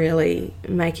someone really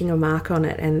making a mark on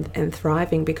it and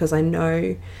thriving, because I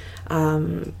know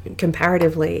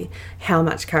comparatively how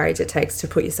much courage it takes to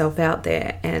put yourself out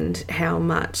there, and how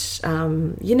much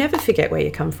you never forget where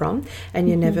you come from, and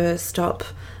you never stop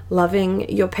loving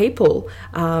your people,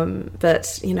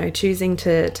 but, you know, choosing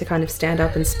to kind of stand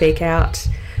up and speak out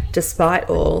despite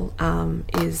all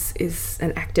is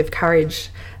an act of courage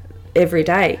every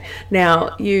day.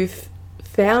 Now, you've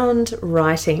found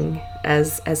writing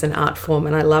as an art form,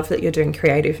 and I love that you're doing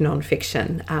creative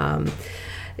nonfiction.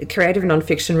 Creative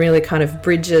nonfiction really kind of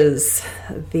bridges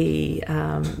the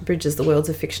worlds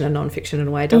of fiction and nonfiction in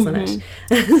a way, doesn't it?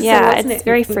 It's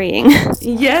very freeing.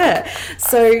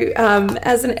 So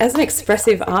as an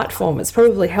expressive art form, it's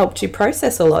probably helped you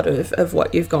process a lot of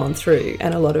what you've gone through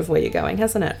and a lot of where you're going,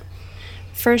 hasn't it?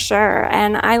 For sure.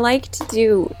 And I like to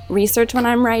do research when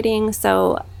I'm writing,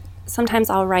 so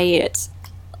sometimes I'll write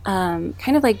kind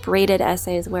of like braided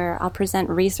essays where I'll present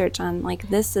research on, like,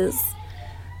 this is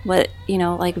what, you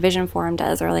know, like Vision Forum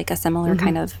does, or like a similar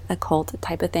kind of a cult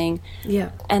type of thing.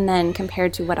 And then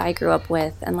compared to what I grew up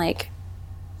with, and like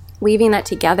weaving that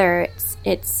together,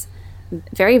 it's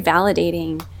very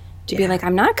validating to be like,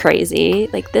 I'm not crazy.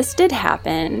 Like, this did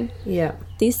happen.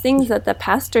 These things that the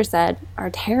pastor said are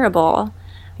terrible.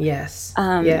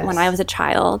 When I was a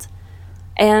child.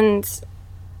 And,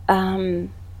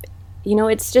 you know,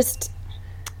 it's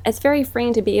very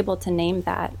freeing to be able to name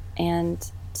that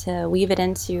and to weave it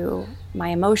into my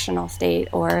emotional state,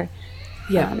 or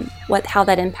how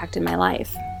that impacted my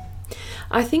life.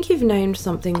 I think you've named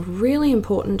something really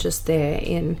important just there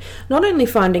in not only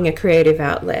finding a creative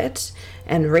outlet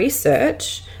and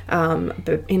research,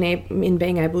 but in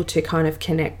being able to kind of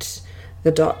connect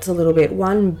the dots a little bit.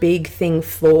 One big thing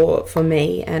for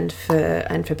me and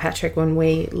for Patrick when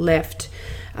we left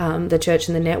the church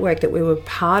and the network that we were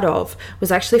part of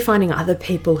was actually finding other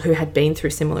people who had been through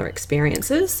similar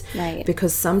experiences. Right.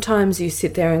 Because sometimes you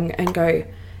sit there and go,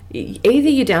 either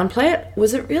you downplay it,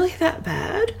 was it really that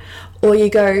bad? Or you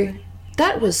go,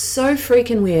 that was so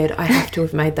freaking weird, I have to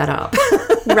have made that up.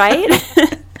 Right?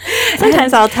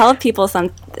 Sometimes I'll tell people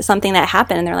something that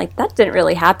happened and they're like, that didn't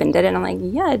really happen, did it? And I'm like,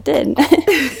 yeah, it did.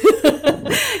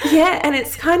 Yeah, and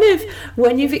it's kind of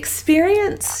when you've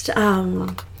experienced...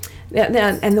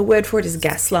 and the word for it is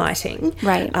gaslighting,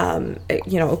 right?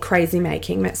 Or crazy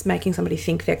making somebody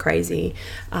think they're crazy,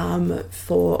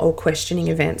 or questioning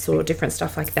events or different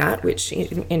stuff like that. Which,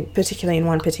 particularly in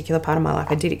one particular part of my life,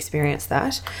 I did experience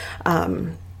that.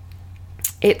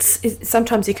 It's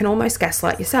sometimes you can almost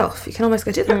gaslight yourself. You can almost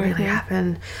go, did that really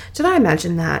happen? Did I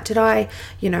imagine that? Did I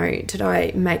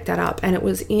make that up? And it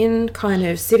was in kind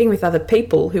of sitting with other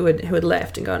people who had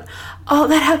left and gone, oh,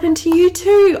 that happened to you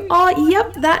too. Oh,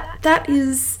 yep, that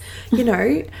is,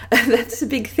 that's a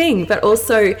big thing. But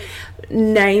also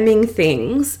naming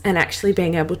things and actually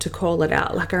being able to call it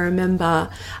out. Like I remember,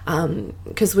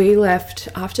 because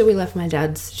after we left my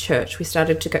dad's church, we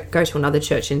started to go to another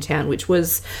church in town, which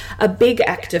was a big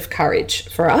act of courage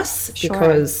for us. Sure.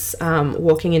 Because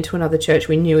walking into another church,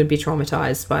 we knew we'd be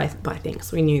traumatized by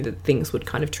things. We knew that things would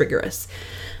kind of trigger us.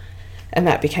 And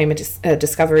that became a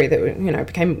discovery that,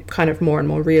 became kind of more and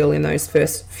more real in those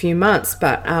first few months.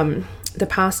 But the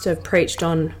pastor preached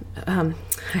on,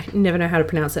 I never know how to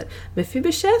pronounce it,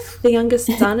 Mephibosheth, the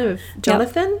youngest son of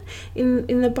Jonathan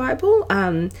in the Bible.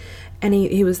 And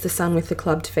he was the son with the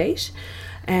clubbed feet.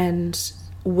 And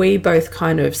we both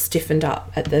kind of stiffened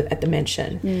up at the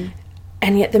mention. Mm.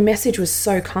 And yet the message was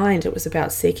so kind. It was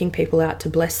about seeking people out to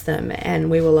bless them. And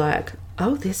we were like,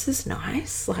 oh, this is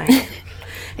nice. Like,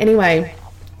 anyway,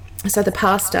 so the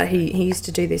pastor, he used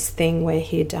to do this thing where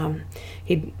he'd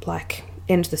like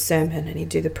end the sermon and he'd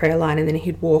do the prayer line and then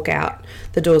he'd walk out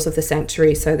the doors of the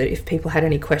sanctuary so that if people had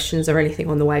any questions or anything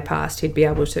on the way past, he'd be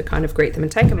able to kind of greet them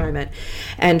and take a moment.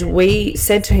 And we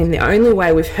said to him, the only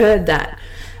way we've heard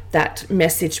that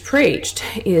message preached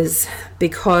is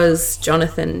because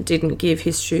Jonathan didn't give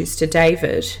his shoes to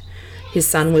David. His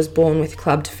son was born with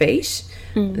clubbed feet.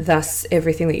 Thus,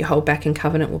 everything that you hold back in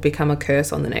covenant will become a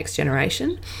curse on the next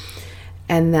generation.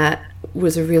 And that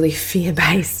was a really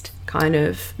fear-based kind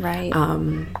of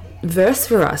verse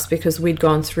for us because we'd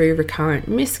gone through recurrent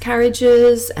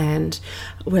miscarriages and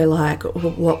we're like,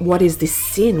 what is this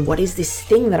sin? What is this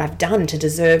thing that I've done to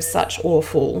deserve such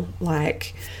awful,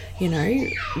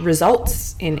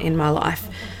 results in my life?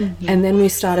 Mm-hmm. And then we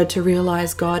started to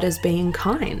realize God as being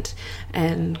kind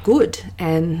and good,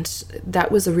 and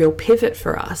that was a real pivot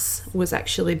for us, was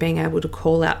actually being able to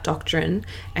call out doctrine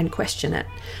and question it,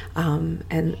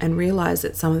 and realize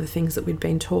that some of the things that we'd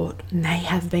been taught may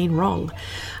have been wrong.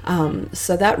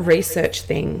 So that research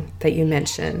thing that you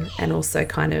mentioned, and also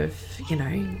kind of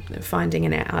finding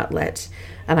an outlet,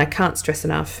 and I can't stress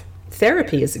enough,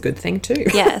 therapy is a good thing too.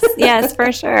 Yes,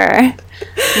 for sure.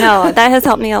 No, that has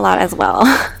helped me a lot as well.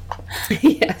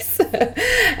 Yes.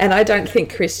 And I don't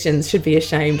think Christians should be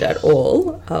ashamed at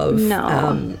all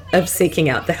of seeking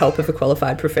out the help of a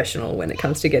qualified professional when it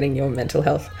comes to getting your mental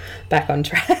health back on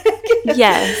track.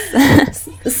 Yes.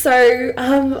 So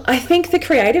I think the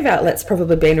creative outlet's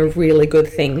probably been a really good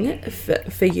thing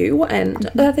for you.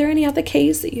 And are there any other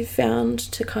keys that you've found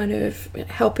to kind of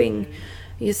helping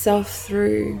yourself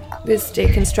through this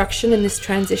deconstruction and this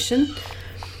transition?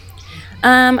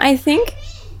 I think,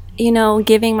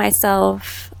 giving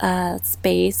myself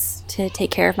space to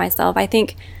take care of myself. I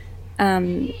think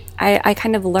I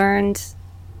kind of learned,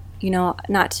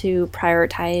 not to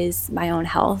prioritize my own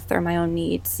health or my own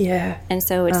needs. Yeah. And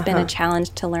so it's been a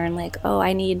challenge to learn, like, oh,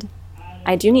 I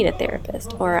do need a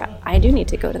therapist, or I do need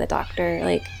to go to the doctor.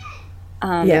 Like,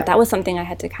 that was something I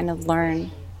had to kind of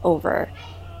learn over.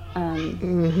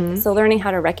 So learning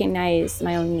how to recognize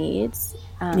my own needs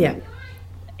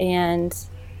and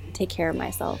take care of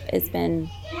myself has been,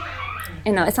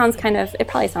 it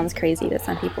probably sounds crazy to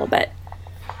some people, but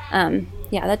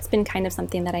that's been kind of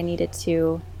something that I needed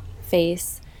to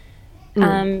face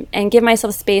and give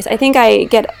myself space. I think I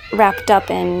get wrapped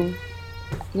up in,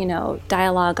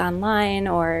 dialogue online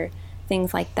or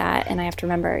things like that, and I have to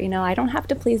remember, I don't have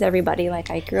to please everybody. Like,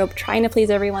 I grew up trying to please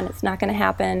everyone. It's not going to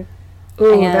happen.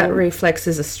 Oh, that reflex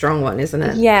is a strong one, isn't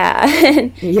it? Yeah.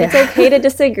 It's okay to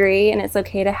disagree, and it's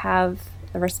okay to have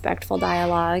a respectful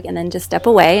dialogue, and then just step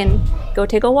away and go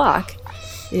take a walk.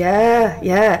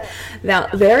 Yeah. Now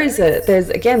there's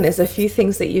a few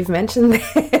things that you've mentioned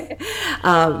there.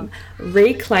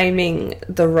 Reclaiming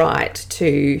the right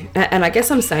to, and I guess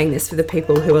I'm saying this for the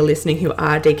people who are listening who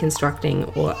are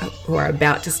deconstructing or who are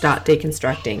about to start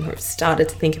deconstructing, who have started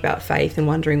to think about faith and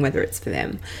wondering whether it's for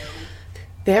them.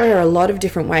 There are a lot of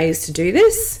different ways to do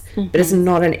this, but it's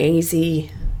not an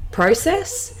easy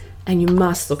process, and you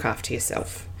must look after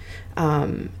yourself.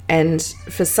 And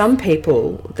for some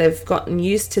people, they've gotten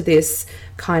used to this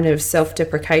kind of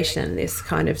self-deprecation, this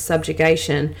kind of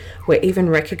subjugation, where even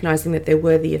recognizing that they're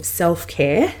worthy of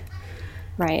self-care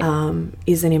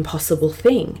is an impossible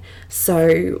thing.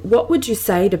 So what would you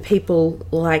say to people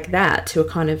like that who are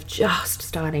kind of just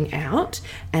starting out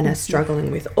and are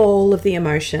struggling with all of the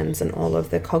emotions and all of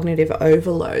the cognitive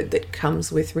overload that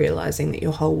comes with realizing that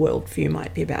your whole worldview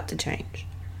might be about to change?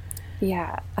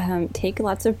 Yeah, take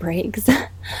lots of breaks.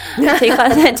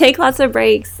 take lots of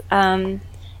breaks.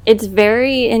 It's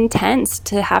very intense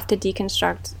to have to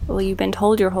deconstruct what you've been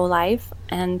told your whole life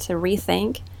and to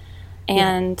rethink.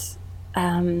 And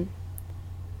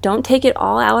don't take it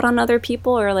all out on other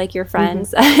people or like your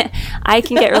friends. I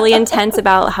can get really intense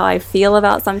about how I feel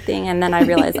about something, and then I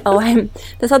realize,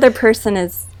 this other person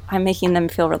I'm making them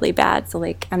feel really bad. So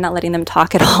like, I'm not letting them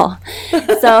talk at all.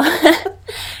 So,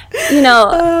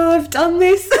 I've done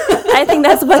this. I think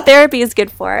that's what therapy is good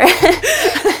for.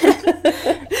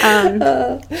 And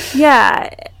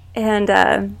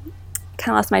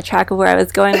kind of lost my track of where I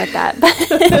was going with that.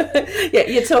 Yeah,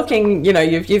 you're talking,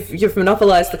 you've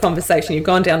monopolized the conversation. You've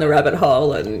gone down the rabbit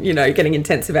hole, and you're getting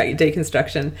intense about your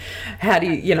deconstruction. How do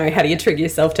you trigger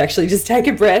yourself to actually just take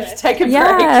a breath, take a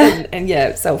break,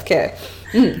 and self-care?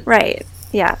 Right.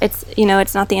 Yeah. It's,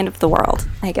 it's not the end of the world,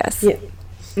 I guess.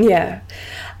 Yeah.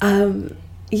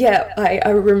 I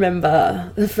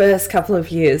remember the first couple of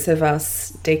years of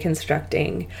us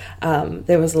deconstructing.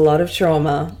 There was a lot of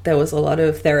trauma. There was a lot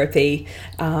of therapy.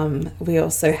 We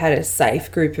also had a safe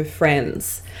group of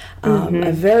friends,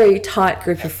 a very tight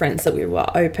group of friends that we were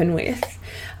open with.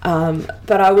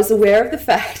 But I was aware of the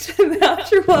fact that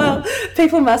after a while,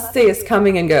 people must see us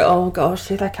coming and go, oh gosh,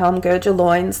 here they come, gird your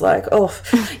loins, like,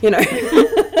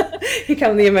 here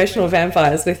come the emotional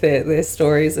vampires with their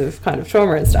stories of kind of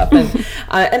trauma and stuff.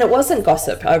 And it wasn't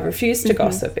gossip. I refused to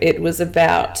gossip. It was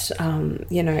about,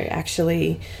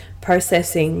 actually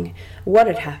processing what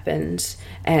had happened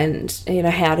and,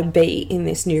 how to be in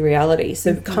this new reality.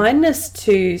 So kindness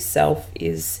to self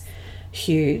is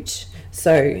huge.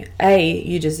 So A,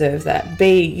 you deserve that.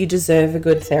 B, you deserve a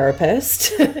good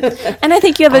therapist. And I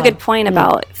think you have a good point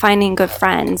about finding good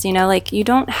friends. You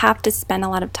don't have to spend a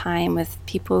lot of time with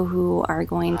people who are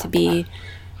going to be,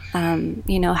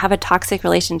 have a toxic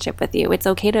relationship with you. It's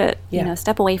okay to,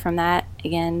 step away from that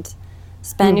and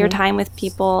spend your time with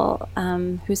people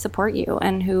who support you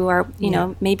and who are,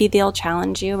 maybe they'll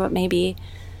challenge you, but maybe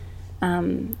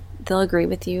they'll agree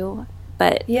with you.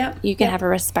 But you can have a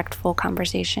respectful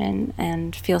conversation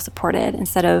and feel supported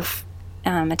instead of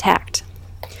attacked.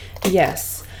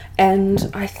 Yes. And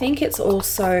I think it's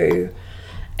also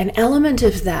an element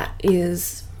of that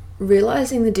is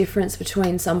realizing the difference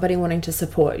between somebody wanting to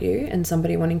support you and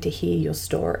somebody wanting to hear your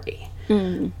story.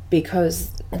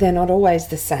 Because they're not always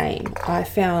the same. I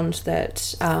found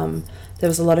that there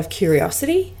was a lot of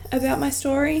curiosity about my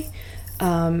story.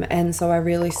 And so I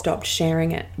really stopped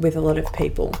sharing it with a lot of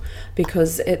people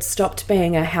because it stopped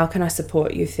being a how can I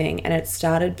support you thing, and it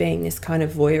started being this kind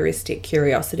of voyeuristic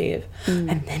curiosity of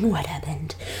and then what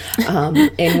happened,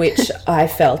 in which I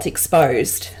felt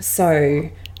exposed. So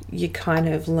you kind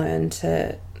of learn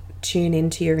to tune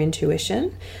into your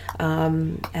intuition,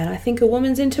 and I think a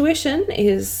woman's intuition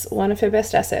is one of her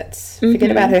best assets. Forget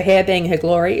about her hair being her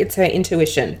glory, it's her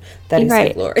intuition that is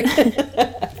her glory.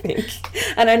 I think.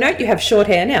 And I note you have short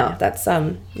hair now. That's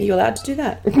are you allowed to do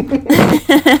that?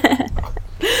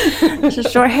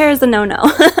 Short hair is a no-no.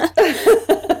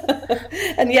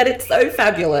 And yet it's so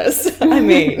fabulous. I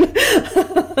mean,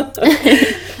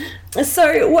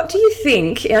 so what do you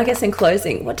think, I guess in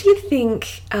closing, what do you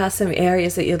think are some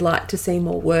areas that you'd like to see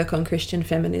more work on Christian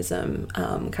feminism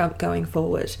going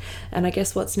forward? And I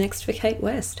guess what's next for Kate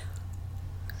West?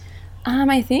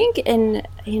 I think in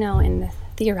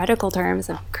theoretical terms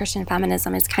of Christian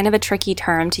feminism, it's kind of a tricky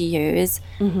term to use,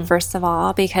 first of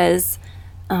all, because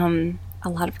a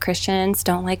lot of Christians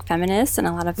don't like feminists, and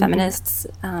a lot of feminists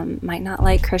might not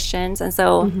like Christians. And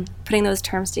so putting those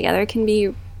terms together can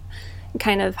be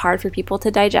kind of hard for people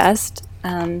to digest.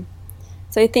 So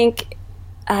I think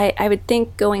I would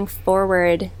think going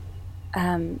forward,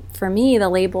 for me, the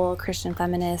label Christian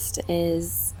feminist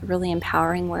is a really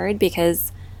empowering word,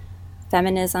 because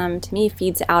feminism to me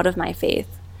feeds out of my faith.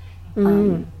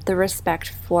 The respect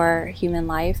for human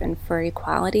life and for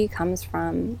equality comes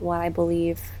from what I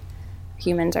believe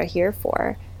humans are here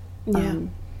for,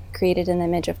 created in the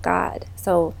image of God.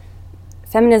 So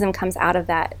feminism comes out of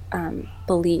that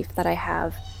belief that I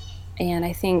have. And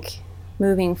I think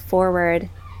moving forward,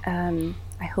 I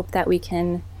hope that we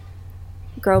can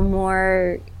grow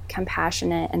more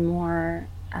compassionate and more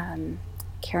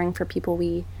caring for people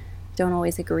we don't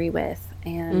always agree with,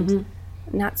 and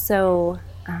not so,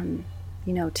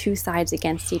 two sides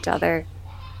against each other,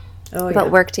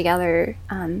 but work together.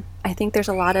 I think there's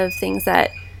a lot of things that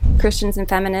Christians and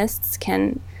feminists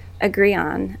can agree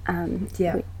on.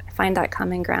 We find that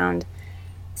common ground.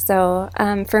 So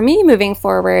for me, moving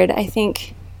forward, I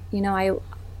think, I'm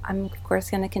of course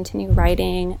going to continue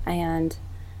writing and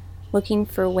looking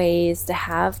for ways to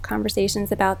have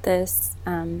conversations about this,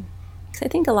 because I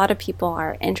think a lot of people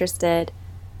are interested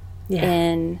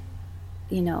in,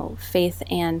 faith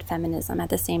and feminism at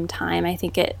the same time. I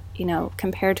think it,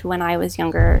 compared to when I was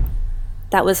younger,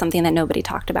 that was something that nobody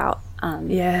talked about, at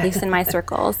least in my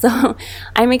circle. So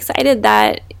I'm excited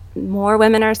that more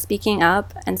women are speaking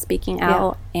up and speaking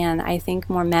out, and I think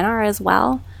more men are as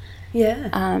well.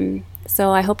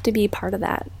 So I hope to be part of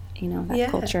that, that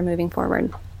culture moving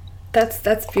forward.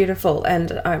 That's beautiful,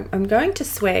 and I'm going to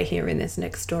swear here in this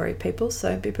next story, people,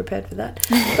 so be prepared for that.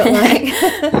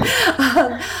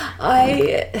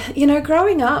 But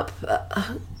growing up,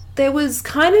 there was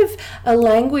kind of a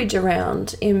language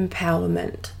around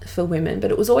empowerment for women, but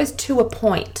it was always to a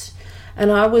point, and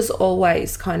I was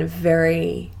always kind of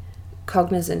very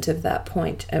cognizant of that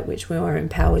point at which we were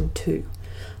empowered to.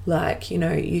 Like,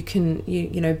 you can be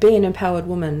an empowered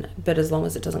woman, but as long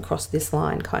as it doesn't cross this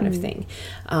line, kind of thing.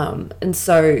 And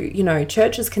so,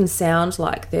 churches can sound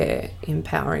like they're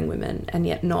empowering women and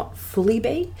yet not fully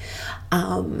be.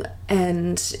 And,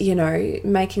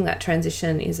 making that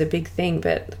transition is a big thing.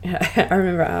 But I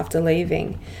remember after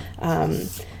leaving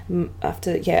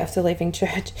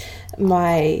church,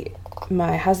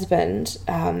 my husband,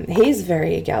 he's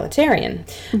very egalitarian,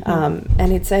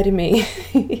 and he'd say to me,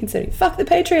 fuck the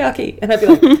patriarchy, and I'd be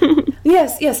like,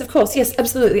 yes, of course, yes,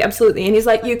 absolutely, and he's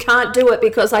like, you can't do it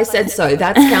because I said so,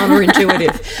 that's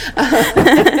counterintuitive.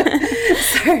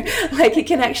 So, like, it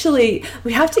can actually,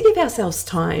 we have to give ourselves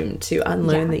time to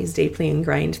unlearn these deeply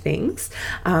ingrained things,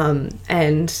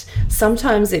 and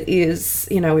sometimes it is,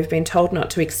 we've been told not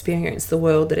to experience the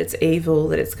world, that it's evil,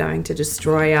 that it's going to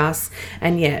destroy us,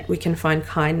 and yet we can find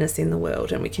kindness in the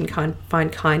world, and we can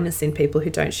find kindness in people who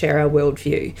don't share our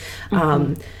worldview.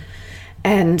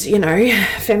 And,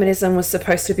 feminism was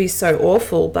supposed to be so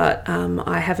awful, but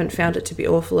I haven't found it to be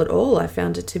awful at all. I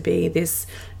found it to be this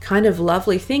kind of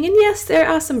lovely thing. And yes, there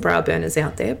are some brow burners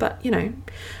out there, but, for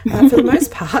the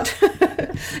most part.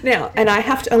 Now, and I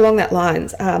have to, along that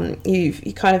lines, you've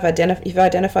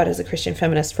identified as a Christian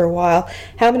feminist for a while.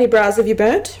 How many brows have you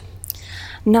burnt?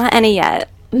 Not any yet.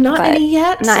 Not any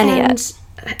yet.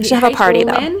 We should have a party,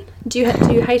 though. Men? Do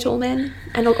you hate all men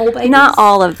and all babies? Not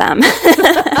all of them.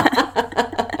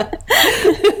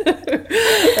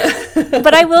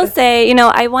 But I will say,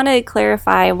 I want to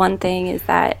clarify one thing, is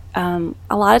that a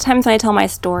lot of times when I tell my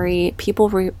story, people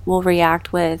will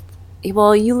react with,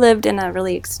 well, you lived in a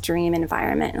really extreme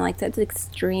environment, and like that's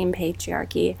extreme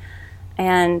patriarchy.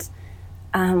 And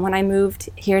when I moved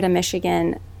here to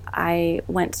Michigan, I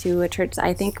went to a church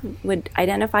I think would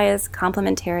identify as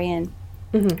complementarian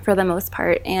for the most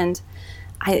part. And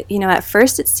I, at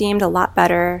first it seemed a lot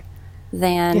better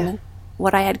than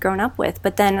what I had grown up with.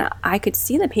 But then I could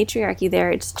see the patriarchy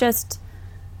there. It's just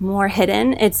more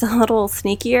hidden. It's a little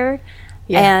sneakier.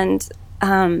 And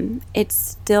it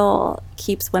still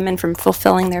keeps women from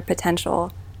fulfilling their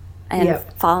potential and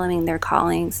following their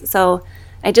callings. So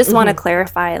I just want to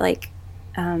clarify, like,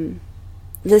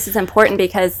 this is important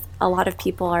because a lot of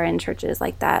people are in churches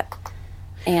like that,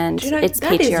 and it's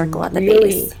patriarchal at the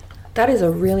base. That is a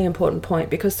really important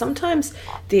point, because sometimes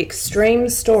the extreme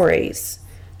stories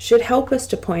should help us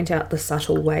to point out the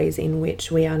subtle ways in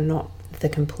which we are not the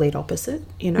complete opposite.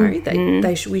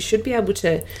 We should be able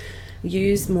to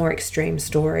use more extreme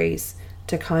stories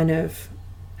to kind of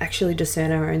actually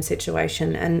discern our own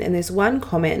situation. And there's one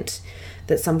comment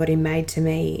that somebody made to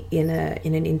me in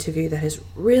an interview that has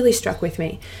really stuck with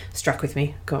me.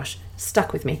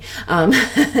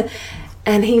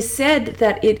 And he said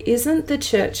that it isn't the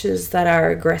churches that are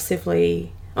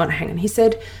aggressively... He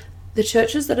said the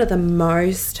churches that are the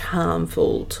most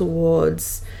harmful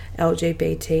towards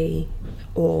LGBT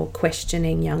or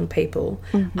questioning young people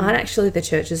aren't actually the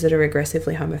churches that are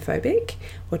aggressively homophobic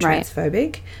or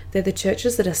transphobic. They're the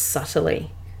churches that are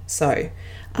subtly so,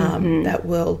 that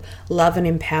will love and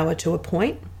empower to a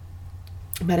point.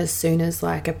 But as soon as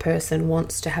like a person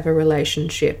wants to have a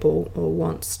relationship or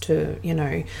wants to, you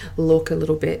know, look a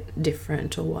little bit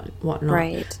different or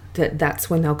whatnot, that's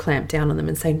when they'll clamp down on them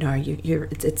and say, no,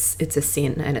 it's a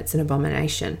sin and it's an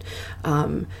abomination.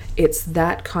 It's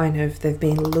that kind of, they've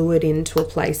been lured into a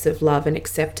place of love and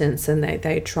acceptance, and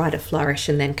they try to flourish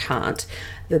and then can't.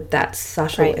 That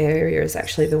subtle area is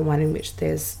actually the one in which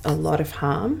there's a lot of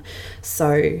harm.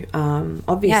 So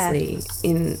obviously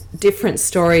in different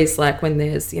stories, like when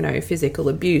there's, you know, physical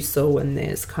abuse, or when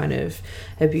there's kind of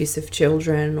abuse of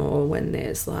children, or when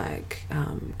there's like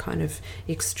kind of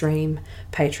extreme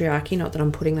patriarchy, not that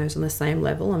I'm putting those on the same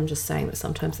level, I'm just saying that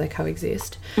sometimes they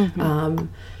coexist.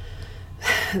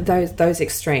 Those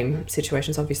extreme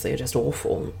situations obviously are just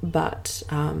awful, but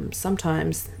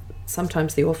sometimes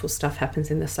the awful stuff happens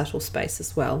in the subtle space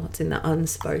as well. It's in the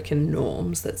unspoken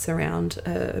norms that surround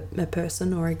a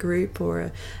person or a group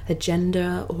or a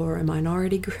gender or a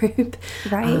minority group.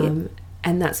 And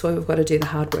that's why we've got to do the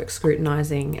hard work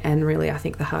scrutinising, and really I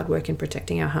think the hard work in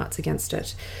protecting our hearts against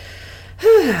it.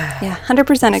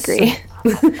 100% agree.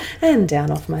 And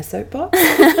down off my soapbox.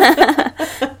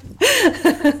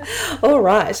 All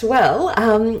right.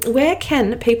 Well, where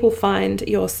can people find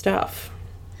your stuff?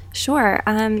 Sure.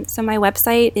 So my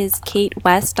website is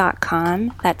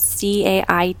kaitwest.com. That's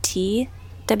CAITWEST.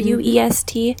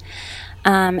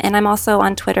 And I'm also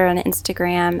on Twitter and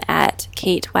Instagram at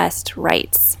Kate West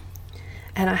Writes.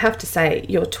 And I have to say,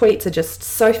 your tweets are just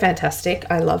so fantastic.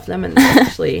 I love them, and that's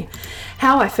actually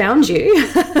how I found you.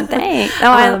 Thanks.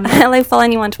 Oh, I like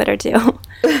following you on Twitter too.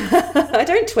 I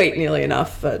don't tweet nearly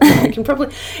enough, but you can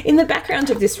probably, in the background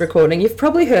of this recording, you've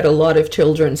probably heard a lot of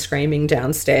children screaming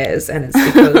downstairs, and it's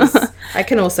because I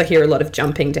can also hear a lot of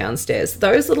jumping downstairs.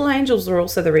 Those little angels are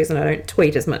also the reason I don't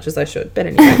tweet as much as I should. But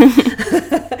anyway,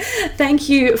 thank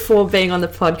you for being on the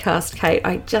podcast, Kate.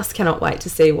 I just cannot wait to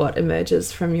see what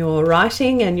emerges from your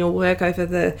writing and your work over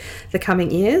the coming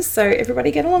years. So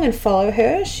everybody get along and follow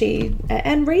her.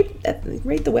 And read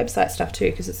the website stuff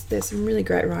too, because there's some really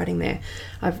great writing there.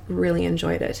 I've really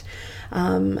enjoyed it.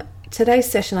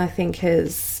 Today's session, I think,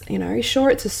 has, you know, sure,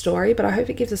 it's a story, but I hope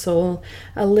it gives us all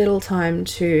a little time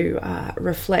to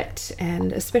reflect,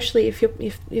 and especially if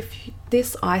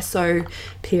this ISO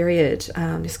period,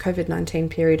 this COVID-19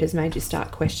 period has made you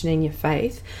start questioning your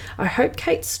faith, I hope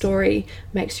Kate's story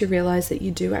makes you realise that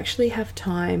you do actually have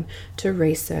time to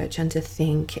research and to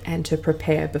think and to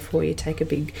prepare before you take a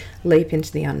big leap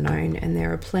into the unknown. And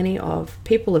there are plenty of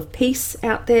people of peace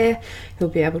out there who'll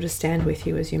be able to stand with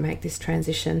you as you make this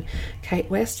transition. Kate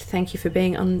West, thank you for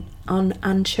being on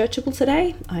Unchurchable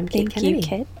today. I'm Kate Kennedy.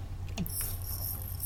 Thank you, Kate.